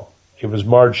his fault. It was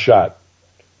Marge Schott.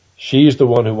 She's the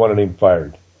one who wanted him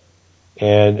fired.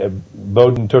 And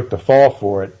Bowden took the fall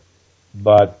for it,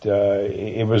 but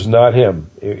it was not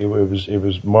him. It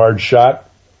was Marge Schott,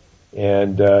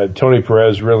 and Tony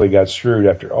Perez really got screwed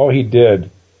after all he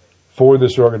did for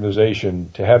this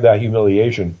organization to have that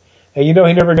humiliation. And he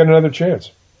never got another chance.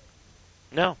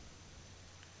 No.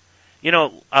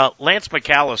 Lance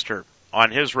McAllister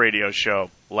on his radio show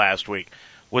last week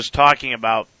was talking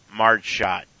about Marge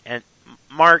Schott. And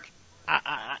Mark,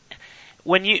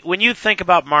 when you think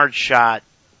about Marge Schott,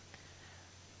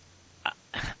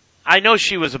 I know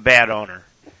she was a bad owner.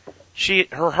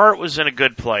 Her heart was in a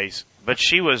good place, but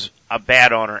she was a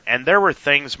bad owner. And there were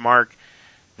things, Mark,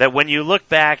 that when you look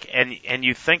back and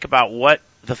you think about what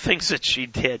the things that she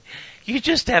did, you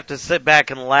just have to sit back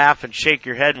and laugh and shake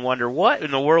your head and wonder what in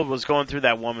the world was going through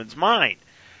that woman's mind.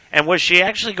 And was she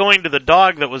actually going to the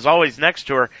dog that was always next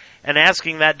to her and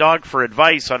asking that dog for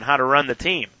advice on how to run the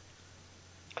team?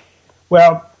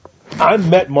 Well, I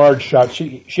met Marge Schott.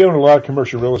 She owned a lot of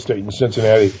commercial real estate in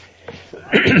Cincinnati.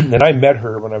 And I met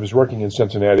her when I was working in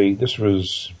Cincinnati. This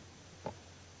was,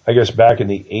 I guess, back in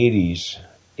the 80s.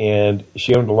 And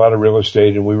she owned a lot of real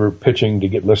estate, and we were pitching to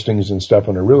get listings and stuff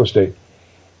on her real estate.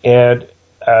 And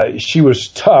she was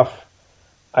tough.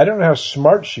 I don't know how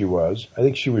smart she was. I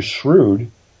think she was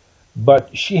shrewd.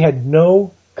 But she had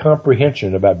no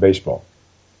comprehension about baseball.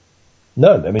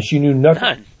 None. I mean, she knew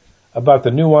nothing about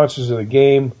the nuances of the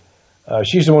game.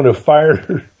 She's the one who fired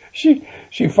her.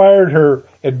 She fired her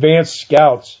advanced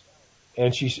scouts,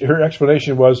 and her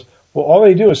explanation was, well, all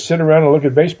they do is sit around and look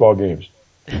at baseball games.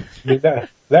 I mean,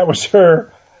 that was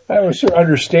her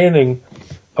understanding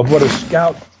of what a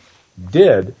scout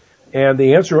did. And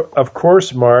the answer, of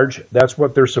course, Marge, that's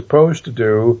what they're supposed to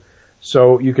do.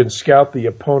 So you can scout the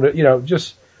opponent,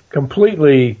 just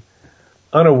completely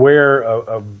unaware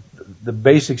of the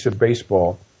basics of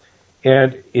baseball.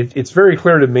 And it's very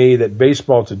clear to me that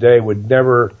baseball today would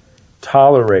never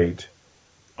tolerate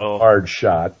Marge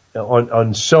Schott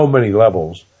on so many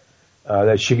levels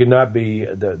that she could not be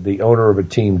the owner of a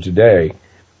team today.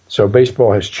 So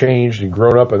baseball has changed and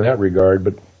grown up in that regard.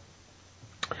 But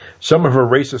some of her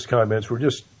racist comments were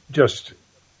just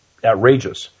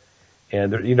outrageous.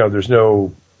 And, there's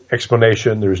no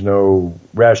explanation. There's no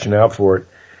rationale for it.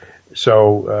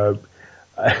 So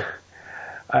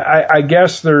I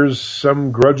guess there's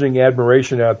some grudging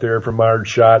admiration out there for Marge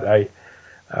Schott.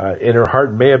 And her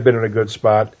heart may have been in a good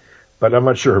spot, but I'm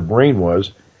not sure her brain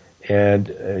was. And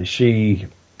the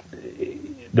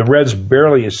Reds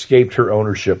barely escaped her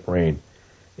ownership reign.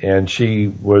 And she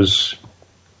was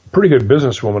a pretty good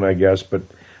businesswoman, I guess, but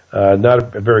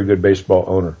not a very good baseball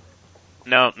owner.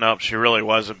 No, she really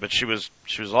wasn't. But she was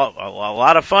a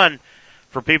lot of fun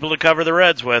for people to cover the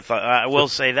Reds with. I will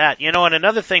say that. And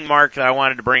another thing, Mark, that I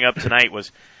wanted to bring up tonight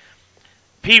was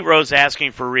Pete Rose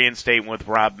asking for reinstatement with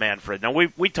Rob Manfred. Now,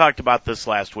 we talked about this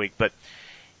last week, but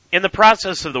in the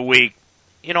process of the week,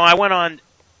 I went on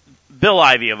Bill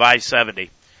Ivy of I-70,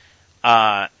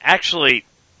 actually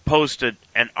posted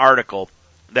an article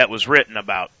that was written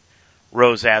about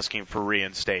Rose asking for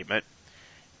reinstatement.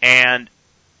 And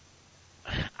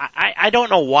I don't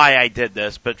know why I did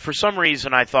this, but for some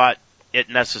reason I thought it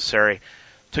necessary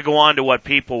to go on to what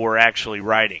people were actually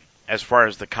writing as far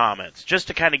as the comments, just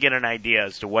to kind of get an idea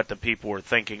as to what the people were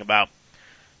thinking about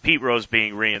Pete Rose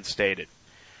being reinstated.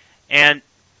 And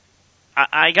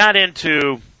I got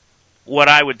into what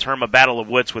I would term a battle of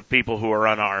wits with people who are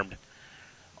unarmed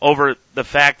over the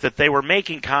fact that they were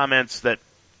making comments that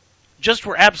just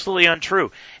were absolutely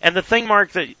untrue. And the thing,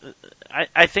 Mark, that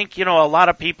I think, a lot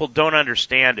of people don't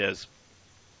understand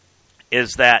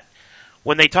is that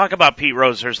when they talk about Pete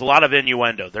Rose, there's a lot of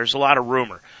innuendo. There's a lot of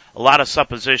rumor, a lot of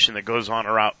supposition that goes on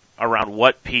around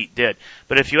what Pete did.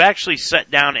 But if you actually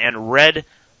sat down and read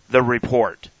the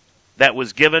report that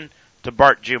was given to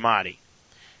Bart Giamatti.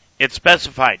 It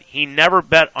specified he never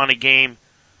bet on a game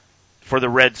for the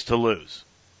Reds to lose.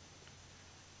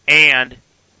 And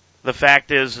the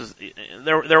fact is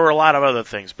there were a lot of other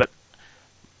things. But,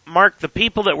 Mark, the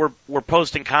people that were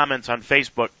posting comments on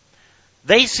Facebook,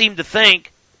 they seem to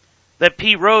think that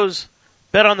Pete Rose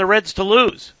bet on the Reds to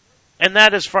lose. And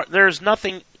that is there's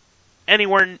nothing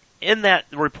anywhere in that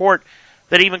report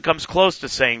that even comes close to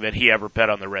saying that he ever bet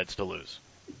on the Reds to lose.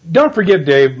 Don't forget,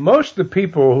 Dave, most of the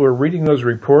people who are reading those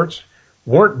reports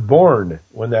weren't born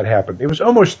when that happened. It was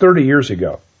almost 30 years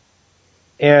ago.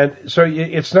 And so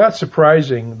it's not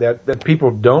surprising that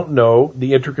people don't know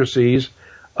the intricacies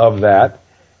of that.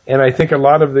 And I think a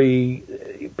lot of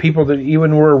the people that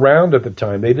even were around at the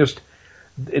time,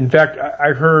 in fact,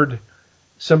 I heard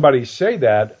somebody say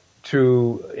that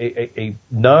to a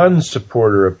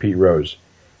non-supporter of Pete Rose.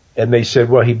 And they said,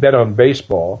 well, he bet on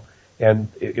baseball. And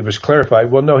it was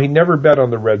clarified, well, no, he never bet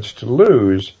on the Reds to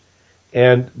lose.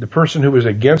 And the person who was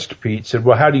against Pete said,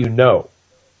 well, how do you know?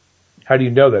 How do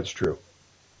you know that's true?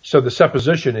 So the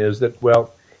supposition is that,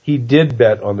 well, he did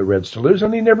bet on the Reds to lose,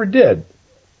 and he never did.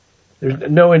 There's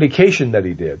no indication that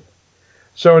he did.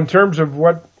 So in terms of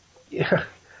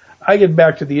I get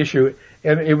back to the issue,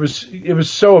 and it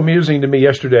was so amusing to me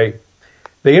yesterday.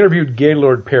 They interviewed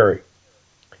Gaylord Perry.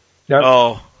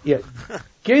 Now,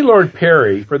 Gaylord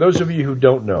Perry, for those of you who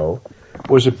don't know,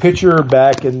 was a pitcher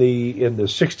back in the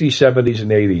 60s, 70s,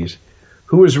 and 80s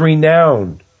who was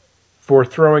renowned for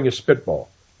throwing a spitball,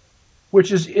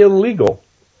 which is illegal.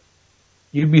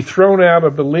 You'd be thrown out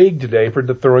of the league today for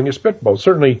throwing a spitball,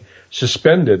 certainly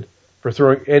suspended for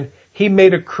throwing, and he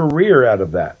made a career out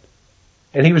of that.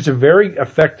 And he was a very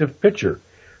effective pitcher.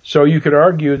 So you could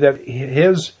argue that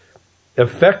his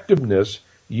effectiveness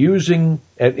using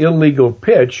an illegal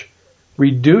pitch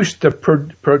reduced the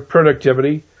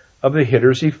productivity of the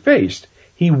hitters he faced.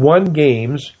 He won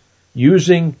games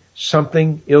using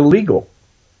something illegal.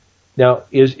 Now,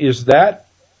 is that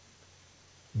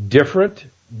different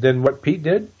than what Pete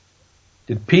did?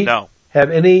 Did Pete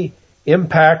have any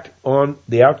impact on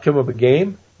the outcome of a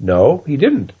game? No, he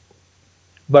didn't.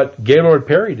 But Gaylord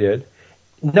Perry did.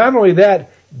 Not only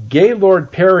that,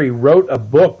 Gaylord Perry wrote a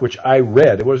book, which I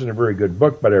read. It wasn't a very good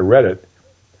book, but I read it,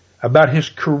 about his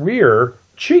career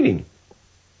cheating.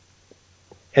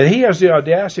 And he has the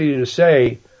audacity to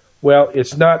say, well,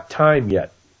 it's not time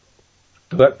yet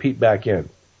to let Pete back in.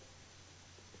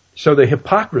 So the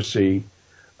hypocrisy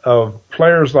of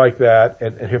players like that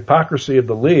and hypocrisy of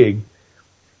the league,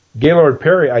 Gaylord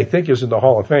Perry, I think, is in the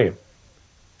Hall of Fame.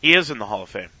 He is in the Hall of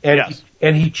Fame, yes.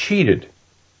 And he cheated.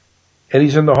 And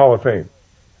he's in the Hall of Fame.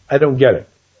 I don't get it.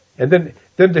 And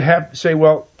then to have to say,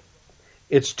 well,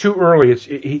 it's too early.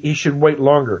 He should wait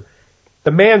longer.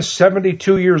 The man's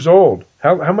 72 years old.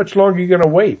 How much longer are you going to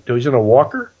wait till he's in a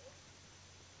walker?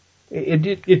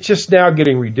 It's just now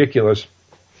getting ridiculous.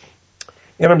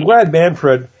 And I'm glad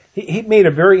Manfred, he made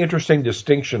a very interesting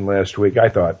distinction last week, I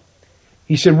thought.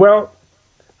 He said, well,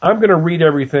 I'm going to read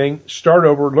everything, start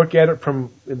over, look at it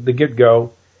from the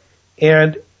get-go.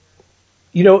 And,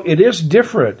 it is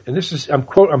different. And this is, I'm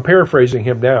paraphrasing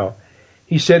him now.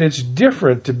 He said it's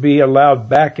different to be allowed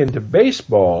back into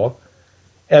baseball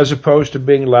as opposed to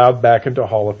being allowed back into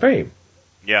Hall of Fame.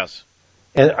 Yes.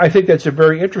 And I think that's a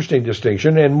very interesting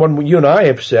distinction. And when you and I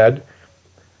have said,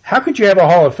 how could you have a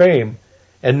Hall of Fame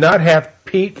and not have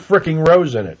Pete fricking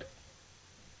Rose in it?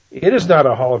 It is not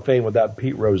a Hall of Fame without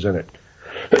Pete Rose in it.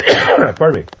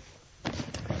 Pardon me.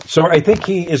 So I think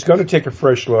he is going to take a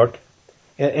fresh look.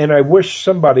 And I wish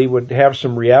somebody would have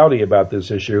some reality about this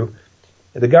issue.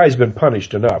 The guy's been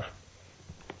punished enough.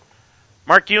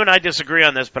 Mark, you and I disagree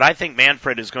on this, but I think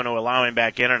Manfred is going to allow him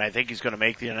back in, and I think he's going to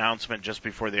make the announcement just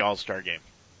before the All-Star game.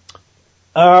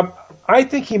 I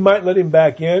think he might let him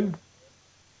back in.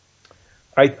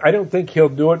 I don't think he'll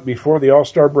do it before the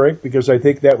All-Star break because I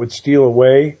think that would steal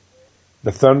away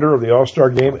the thunder of the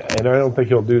All-Star game, and I don't think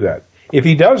he'll do that. If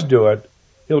he does do it,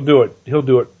 he'll do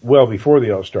it well before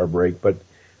the All-Star break, but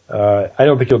I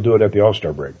don't think he'll do it at the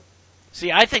All-Star break. See,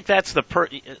 I think that's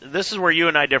this is where you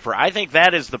and I differ. I think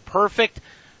that is the perfect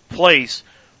place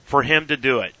for him to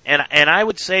do it. And I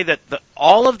would say that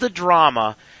all of the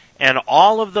drama and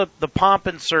all of the pomp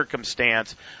and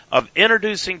circumstance of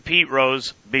introducing Pete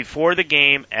Rose before the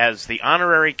game as the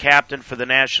honorary captain for the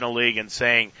National League and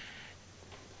saying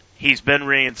he's been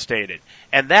reinstated.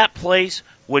 And that place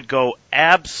would go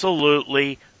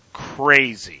absolutely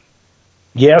crazy.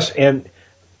 Yes, and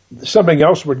something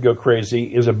else would go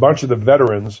crazy is a bunch of the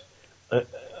veterans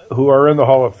who are in the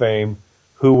Hall of Fame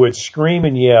who would scream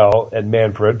and yell at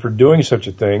Manfred for doing such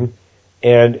a thing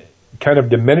and kind of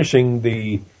diminishing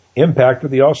the impact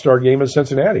with the All-Star game in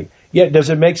Cincinnati. Yet, does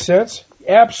it make sense?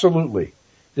 Absolutely.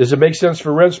 Does it make sense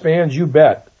for Reds fans? You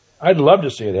bet. I'd love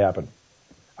to see it happen.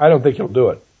 I don't think he'll do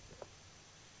it.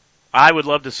 I would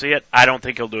love to see it. I don't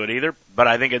think he'll do it either, but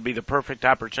I think it'd be the perfect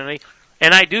opportunity.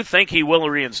 And I do think he will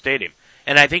reinstate him.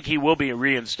 And I think he will be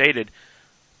reinstated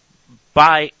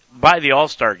by the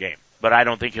All-Star game. But I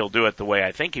don't think he'll do it the way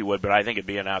I think he would, but I think it'd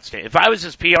be an outstanding. If I was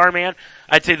his PR man,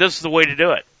 I'd say this is the way to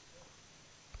do it.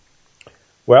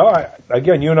 Well,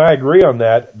 again, you and I agree on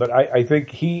that, but I think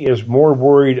he is more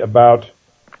worried about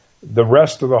the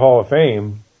rest of the Hall of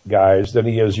Fame guys than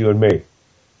he is you and me.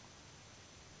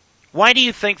 Why do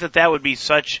you think that would be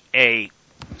such a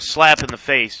slap in the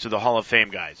face to the Hall of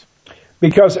Fame guys?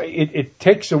 Because it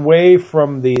takes away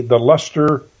from the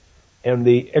luster and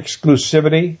the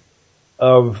exclusivity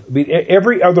of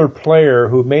every other player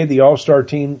who made the All-Star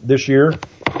team this year.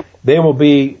 They will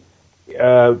be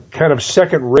kind of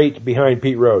second rate behind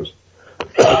Pete Rose.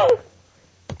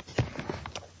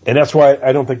 And that's why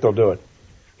I don't think they'll do it.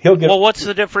 Well, what's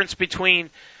the difference between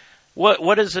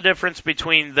what is the difference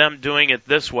between them doing it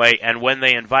this way and when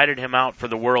they invited him out for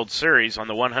the World Series on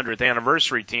the 100th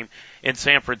anniversary team in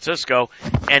San Francisco,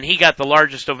 and he got the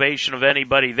largest ovation of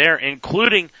anybody there,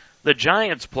 including the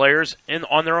Giants players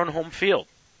on their own home field?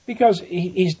 Because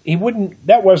he wouldn't.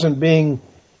 That wasn't being.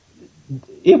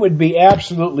 It would be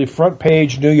absolutely front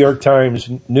page New York Times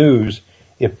news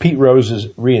if Pete Rose is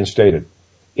reinstated.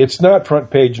 It's not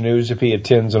front page news if he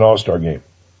attends an All-Star game.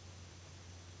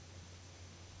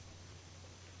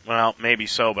 Well, maybe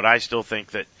so, but I still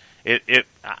think that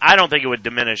I don't think it would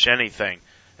diminish anything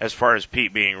as far as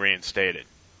Pete being reinstated.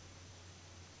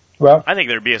 Well, I think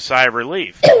there'd be a sigh of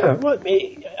relief. Well,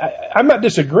 I'm not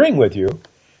disagreeing with you.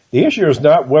 The issue is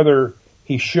not whether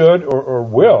he should or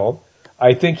will.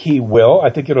 I think he will. I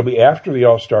think it'll be after the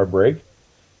All-Star break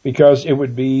because it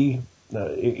would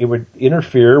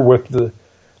interfere with the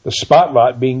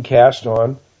spotlight being cast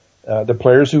on the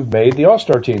players who've made the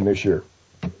All-Star team this year.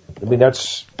 I mean,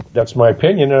 that's my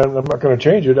opinion, and I'm not going to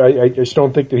change it. I just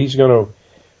don't think that he's going to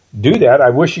do that. I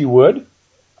wish he would.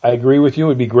 I agree with you. It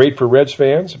would be great for Reds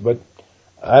fans, but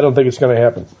I don't think it's going to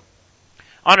happen.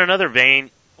 On another vein,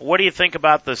 what do you think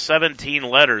about the 17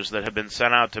 letters that have been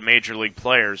sent out to Major League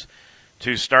players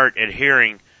to start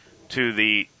adhering to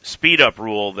the speed-up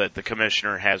rule that the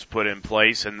commissioner has put in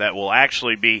place and that will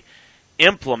actually be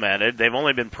implemented? They've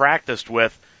only been practiced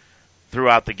with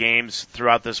throughout the games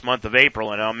throughout this month of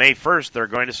April, and on May 1st they're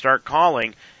going to start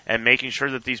calling and making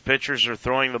sure that these pitchers are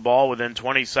throwing the ball within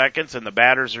 20 seconds and the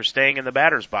batters are staying in the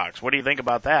batter's box. What do you think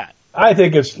about that? I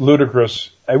think it's ludicrous.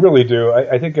 I really do.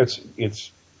 I think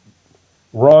it's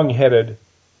wrong-headed.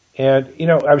 And,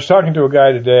 I was talking to a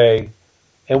guy today,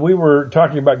 and we were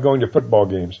talking about going to football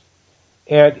games.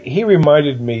 And he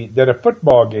reminded me that a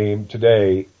football game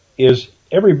today is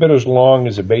every bit as long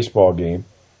as a baseball game,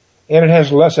 and it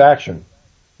has less action.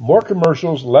 More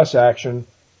commercials, less action.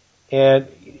 And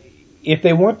if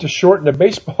they want to shorten a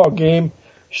baseball game,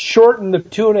 shorten the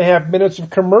 2.5 minutes of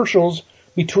commercials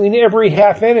between every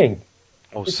half inning.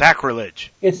 Oh,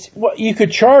 sacrilege. You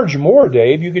could charge more,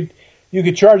 Dave. You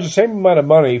could charge the same amount of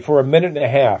money for a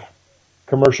 1.5-minute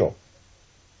commercial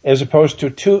as opposed to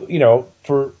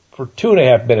for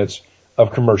 2.5 minutes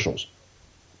of commercials.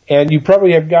 And you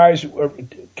probably have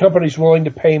companies willing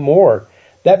to pay more.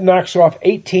 That knocks off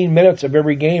 18 minutes of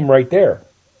every game right there.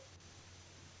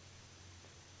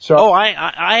 So,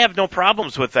 I have no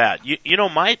problems with that.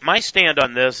 My stand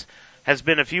on this has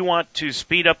been if you want to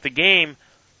speed up the game,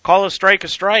 call a strike a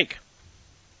strike.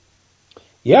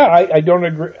 Yeah, I don't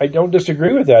agree. I don't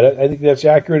disagree with that. I think that's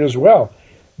accurate as well.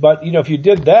 But if you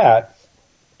did that,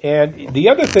 and the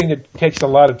other thing that takes a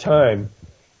lot of time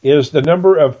is the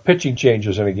number of pitching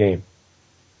changes in a game.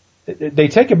 They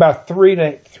take about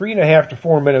 3.5 to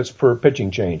 4 minutes per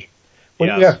pitching change. When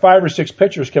you have 5 or 6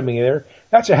 pitchers coming in there,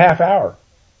 that's a half hour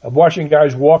of watching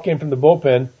guys walk in from the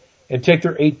bullpen and take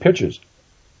their 8 pitches.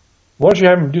 Why don't you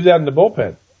have them do that in the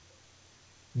bullpen?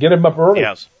 Get them up early.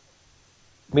 Yes.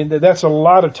 I mean, that's a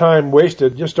lot of time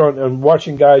wasted just on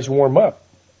watching guys warm up.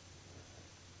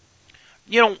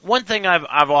 One thing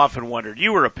I've often wondered,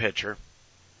 you were a pitcher,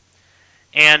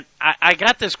 and I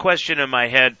got this question in my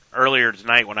head earlier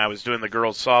tonight when I was doing the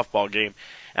girls' softball game,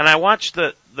 and I watched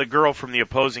the girl from the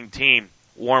opposing team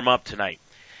warm up tonight.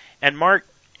 And Mark,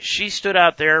 she stood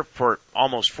out there for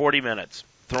almost 40 minutes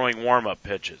throwing warm-up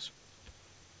pitches,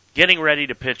 getting ready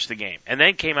to pitch the game, and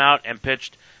then came out and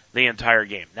pitched the entire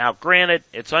game. Now, granted,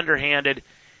 it's underhanded.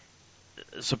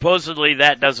 Supposedly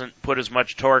that doesn't put as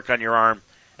much torque on your arm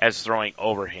as throwing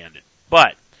overhanded.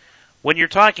 But when you're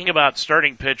talking about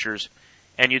starting pitchers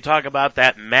and you talk about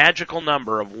that magical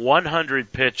number of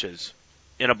 100 pitches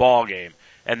in a ball game,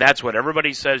 and that's what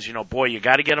everybody says, boy, you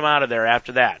got to get them out of there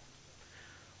after that.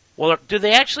 Well, do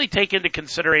they actually take into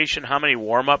consideration how many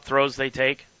warm-up throws they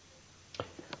take?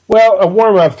 Well, a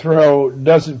warm-up throw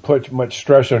doesn't put much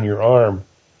stress on your arm.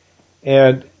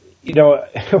 And,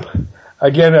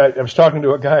 again, I was talking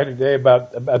to a guy today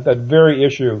about that very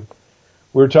issue.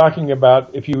 We were talking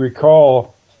about, if you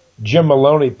recall, Jim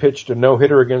Maloney pitched a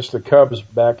no-hitter against the Cubs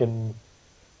back in,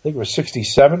 I think it was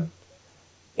 67.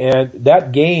 And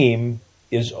that game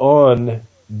is on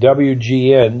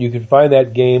WGN. You can find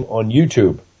that game on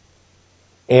YouTube.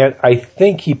 And I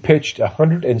think he pitched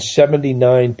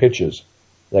 179 pitches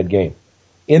that game.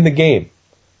 In the game,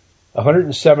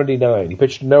 179. He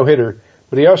pitched a no-hitter,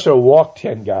 but he also walked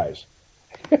 10 guys.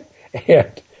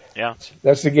 And yeah,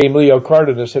 that's the game Leo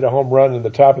Cardenas hit a home run in the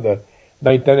top of the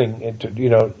ninth inning,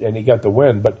 and he got the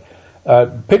win.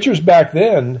 But pitchers back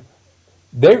then,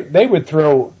 they would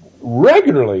throw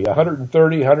regularly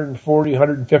 130, 140,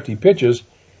 150 pitches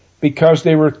because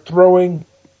they were throwing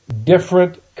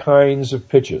different kinds of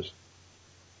pitches.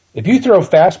 If you throw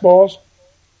fastballs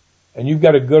and you've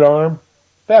got a good arm,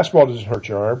 fastball doesn't hurt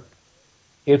your arm.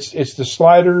 It's the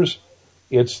sliders.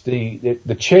 It's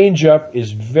the change up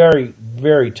is very,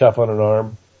 very tough on an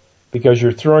arm because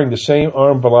you're throwing the same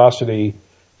arm velocity,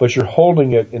 but you're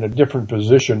holding it in a different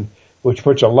position, which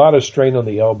puts a lot of strain on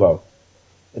the elbow.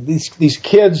 These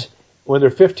kids, when they're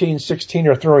 15, 16,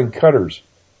 are throwing cutters.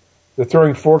 They're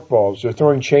throwing forkballs. They're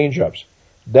throwing change-ups.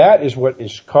 That is what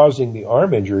is causing the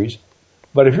arm injuries.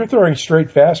 But if you're throwing straight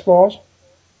fastballs,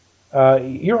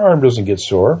 your arm doesn't get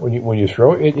sore when you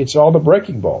throw it. It's all the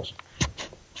breaking balls.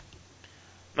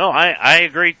 No, I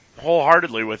agree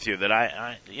wholeheartedly with you that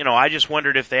I just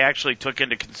wondered if they actually took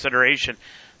into consideration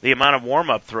the amount of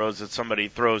warm-up throws that somebody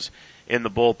throws in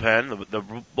the bullpen, the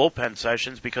bullpen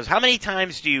sessions, because how many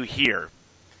times do you hear,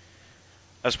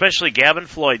 especially Gavin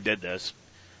Floyd did this,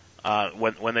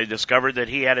 when they discovered that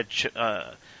he had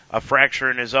a fracture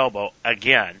in his elbow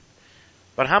again.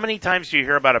 But how many times do you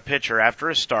hear about a pitcher after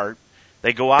a start,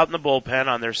 they go out in the bullpen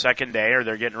on their second day or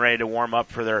they're getting ready to warm up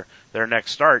for their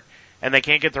next start, and they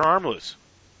can't get their arm loose?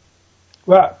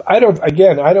 Well, I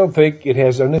don't think it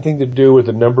has anything to do with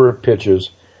the number of pitches.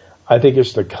 I think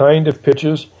it's the kind of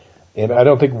pitches, and I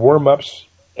don't think warm-ups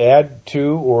add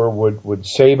to or would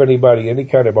save anybody any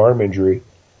kind of arm injury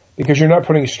because you're not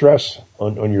putting stress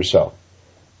on yourself.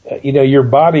 Your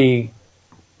body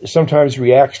sometimes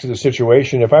reacts to the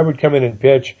situation. If I would come in and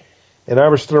pitch and I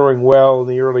was throwing well in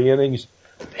the early innings,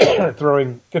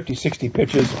 throwing 50, 60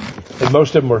 pitches, and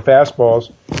most of them were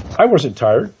fastballs, I wasn't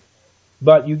tired.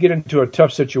 But you get into a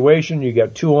tough situation, you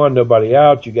got 2 on, nobody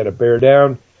out, you got to bear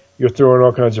down, you're throwing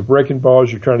all kinds of breaking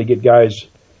balls, you're trying to get guys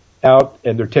out,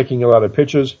 and they're taking a lot of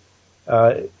pitches.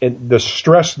 And the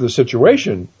stress of the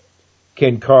situation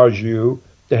can cause you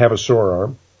to have a sore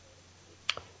arm.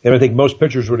 And I think most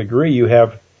pitchers would agree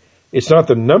it's not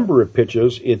the number of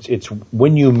pitches, it's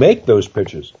when you make those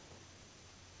pitches.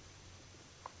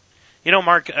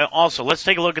 Mark, also, let's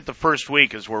take a look at the first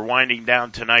week as we're winding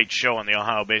down tonight's show on the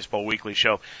Ohio Baseball Weekly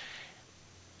Show.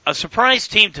 A surprise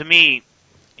team to me,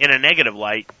 in a negative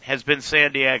light, has been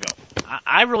San Diego.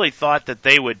 I really thought that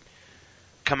they would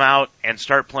come out and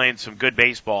start playing some good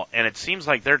baseball, and it seems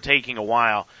like they're taking a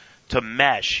while to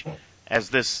mesh as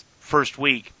this first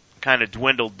week kind of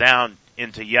dwindled down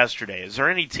into yesterday. Is there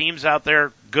any teams out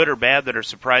there, good or bad, that are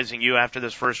surprising you after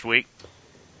this first week?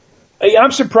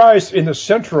 I'm surprised in the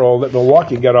Central that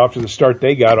Milwaukee got off to the start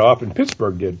they got off, and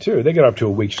Pittsburgh did too. They got off to a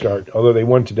weak start, although they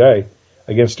won today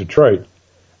against Detroit.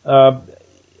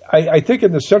 I think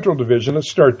in the Central Division, let's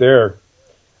start there.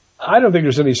 I don't think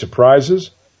there's any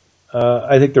surprises.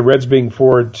 I think the Reds being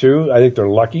 4-2, I think they're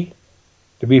lucky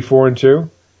to be 4-2.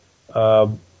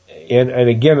 And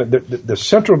again, the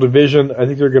Central Division, I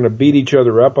think they're going to beat each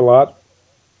other up a lot.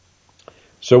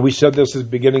 So we said this at the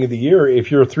beginning of the year.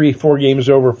 If you're 3-4 games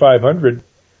over 500,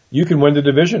 you can win the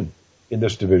division in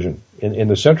this division, in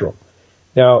the Central.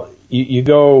 Now, you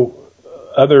go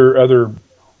other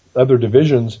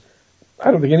divisions, I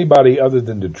don't think anybody other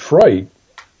than Detroit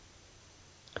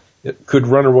could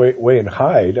run away and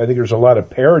hide. I think there's a lot of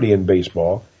parity in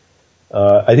baseball.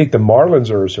 I think the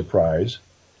Marlins are a surprise.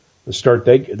 The start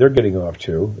they're getting off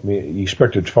to. I mean, you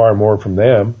expected far more from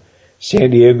them.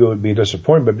 San Diego would be a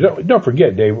disappointment, but don't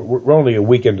forget, Dave, we're only a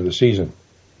week into the season,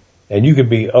 and you could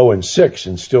be 0-6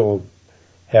 and still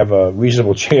have a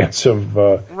reasonable chance of.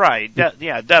 Right.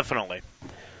 Yeah, definitely.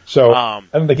 So I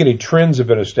don't think any trends have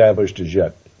been established as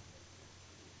yet.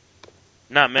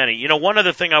 Not many. One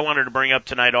other thing I wanted to bring up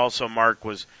tonight also, Mark,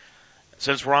 was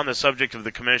since we're on the subject of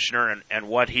the commissioner and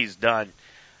what he's done,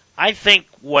 I think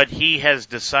what he has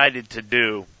decided to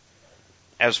do,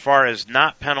 as far as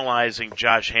not penalizing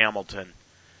Josh Hamilton,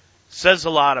 says a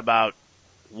lot about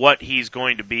what he's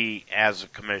going to be as a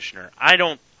commissioner.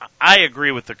 I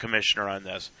agree with the commissioner on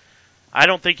this. I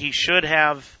don't think he should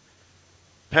have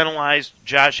penalized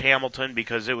Josh Hamilton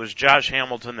because it was Josh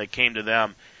Hamilton that came to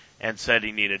them and said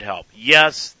he needed help.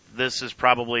 Yes, this is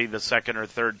probably the second or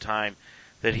third time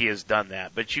that he has done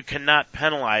that, but you cannot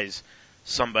penalize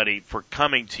somebody for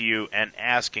coming to you and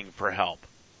asking for help.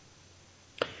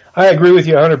 I agree with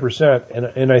you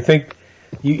 100%, and I think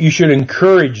you should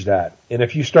encourage that. And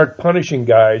if you start punishing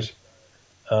guys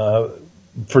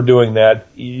for doing that,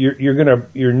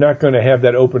 you're not going to have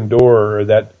that open door or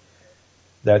that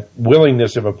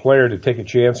willingness of a player to take a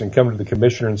chance and come to the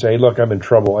commissioner and say, hey, look, I'm in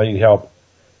trouble, I need help.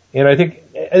 And I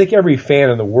think every fan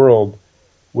in the world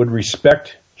would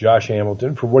respect Josh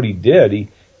Hamilton for what he did.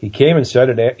 He came and said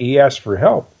it, he asked for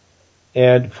help.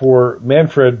 And for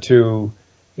Manfred to,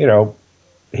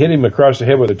 hit him across the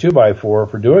head with a 2x4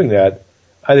 for doing that,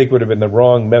 I think would have been the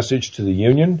wrong message to the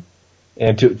union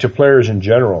and to players in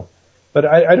general. But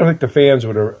I don't think the fans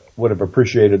would have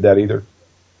appreciated that either.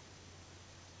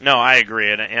 No, I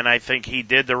agree, and I think he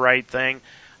did the right thing.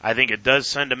 I think it does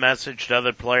send a message to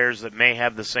other players that may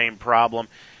have the same problem.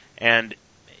 And,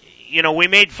 we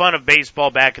made fun of baseball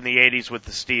back in the 80s with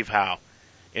the Steve Howe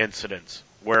incidents,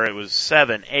 where it was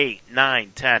 7, 8,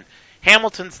 9, 10.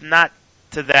 Hamilton's not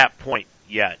to that point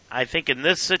yet. I think in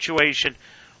this situation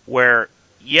where,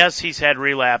 yes, he's had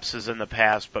relapses in the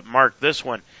past, but Mark, this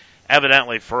one,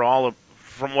 evidently, from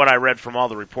what I read from all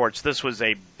the reports, this was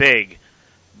a big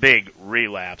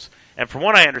relapse. And from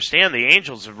what I understand, the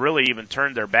Angels have really even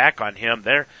turned their back on him.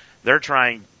 They're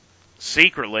trying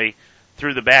secretly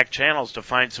through the back channels to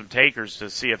find some takers to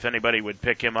see if anybody would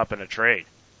pick him up in a trade.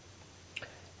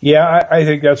 Yeah, I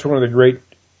think that's one of the great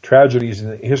tragedies in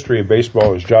the history of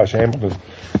baseball is Josh Hamilton.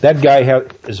 That guy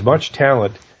had as much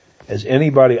talent as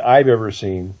anybody I've ever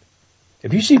seen.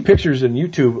 If you see pictures on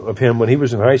YouTube of him when he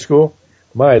was in high school,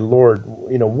 my Lord,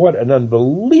 what an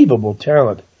unbelievable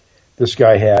talent this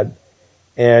guy had.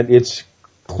 And it's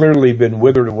clearly been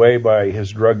withered away by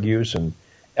his drug use and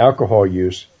alcohol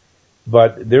use.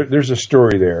 But there's a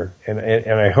story there, and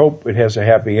I hope it has a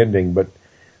happy ending, but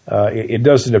it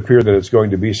doesn't appear that it's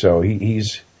going to be so.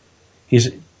 He's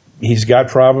got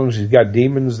problems, he's got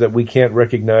demons that we can't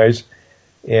recognize,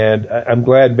 and I'm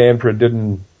glad Manfred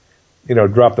didn't,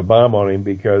 drop the bomb on him,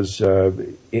 because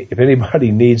if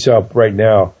anybody needs help right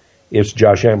now, it's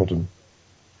Josh Hamilton.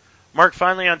 Mark,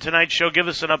 finally on tonight's show, give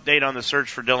us an update on the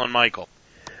search for Dylan Michael.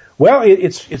 Well,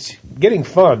 it's getting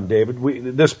fun, David.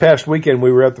 This past weekend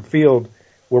we were at the field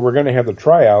where we're going to have the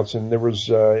tryouts, and there was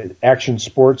Action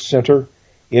Sports Center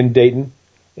in Dayton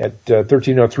at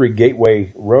 1303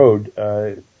 Gateway Road.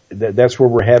 That's where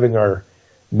we're having our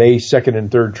May 2nd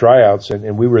and 3rd tryouts,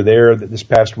 and we were there this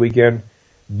past weekend.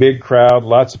 Big crowd,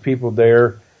 lots of people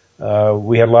there.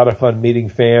 We had a lot of fun meeting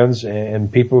fans,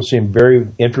 and people seemed very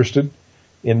interested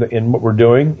in what we're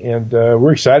doing, and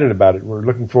we're excited about it. We're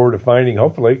looking forward to finding,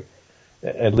 hopefully,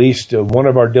 at least one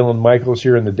of our Dylan Michaels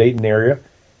here in the Dayton area.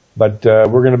 But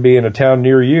we're going to be in a town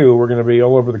near you. We're going to be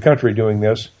all over the country doing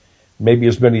this, maybe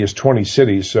as many as 20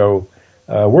 cities. So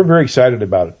we're very excited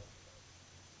about it.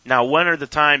 Now, when are the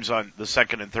times on the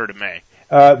 2nd and 3rd of May?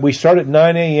 We start at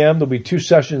 9 a.m. There'll be 2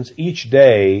 sessions each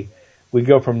day. We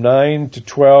go from 9 to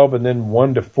 12 and then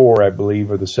 1 to 4, I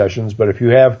believe, are the sessions. But if you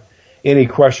have any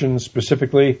questions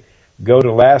specifically, go to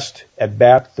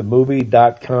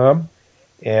lastatbatthemovie.com,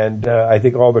 and I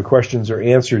think all the questions are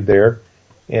answered there.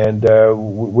 And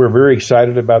we're very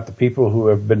excited about the people who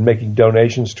have been making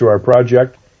donations to our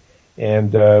project,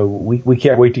 and we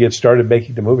can't wait to get started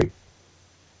making the movie.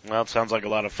 Well, it sounds like a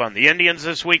lot of fun. The Indians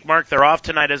this week, Mark, they're off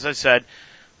tonight, as I said.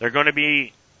 They're going to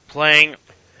be playing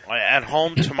at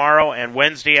home tomorrow and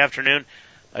Wednesday afternoon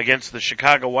against the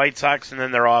Chicago White Sox, and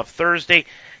then they're off Thursday,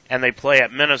 and they play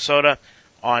at Minnesota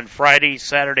on Friday,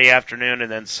 Saturday afternoon,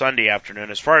 and then Sunday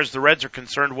afternoon. As far as the Reds are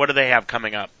concerned, what do they have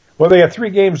coming up? Well, they have 3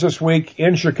 games this week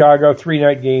in Chicago,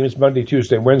 3-night games, Monday,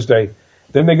 Tuesday, Wednesday.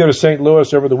 Then they go to St.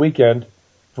 Louis over the weekend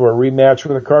for a rematch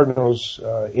with the Cardinals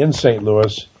in St.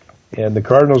 Louis. And the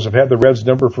Cardinals have had the Reds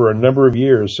number for a number of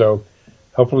years, so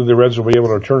hopefully the Reds will be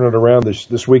able to turn it around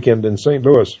this weekend in St.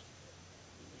 Louis.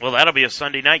 Well, that'll be a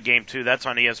Sunday night game, too. That's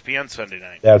on ESPN Sunday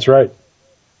night. That's right.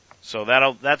 So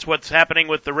that's what's happening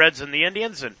with the Reds and the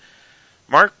Indians. And,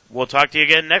 Mark, we'll talk to you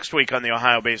again next week on the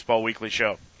Ohio Baseball Weekly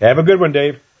Show. Have a good one,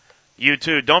 Dave. You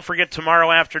too. Don't forget,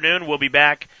 tomorrow afternoon we'll be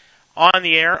back on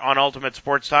the air on Ultimate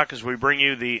Sports Talk as we bring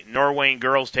you the Norwayne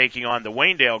girls taking on the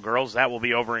Waynedale girls. That will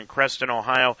be over in Creston,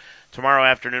 Ohio. Tomorrow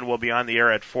afternoon we'll be on the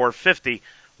air at 4:50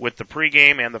 with the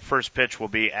pregame, and the first pitch will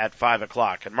be at 5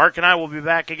 o'clock. And Mark and I will be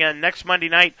back again next Monday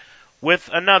night with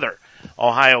another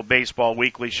Ohio Baseball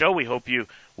Weekly show. We hope you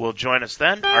will join us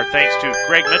then. Our thanks to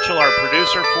Greg Mitchell, our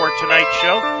producer for tonight's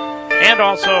show, and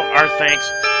also our thanks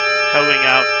going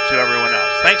out to everyone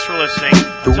else. Thanks for listening.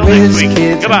 Until next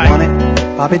week, goodbye. Won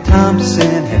it. Bobby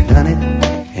Thompson had done it,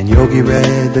 and Yogi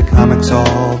read the comics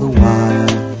all the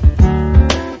while.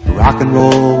 Rock and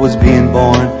roll was being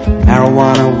born,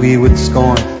 marijuana we would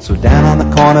scorn. So down on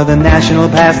the corner the national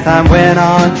pastime went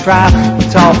on trial.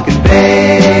 We're talking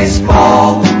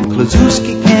baseball,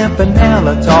 Klazuski,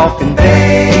 Campanella, talking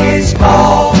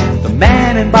baseball. The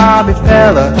man and Bobby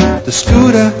Fella, the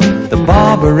Scooter, the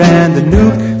Barber and the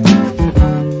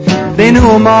Nuke. They knew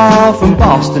them all from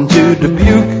Boston to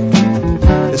Dubuque,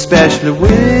 especially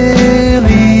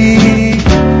Willie,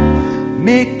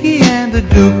 Mickey and the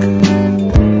Duke.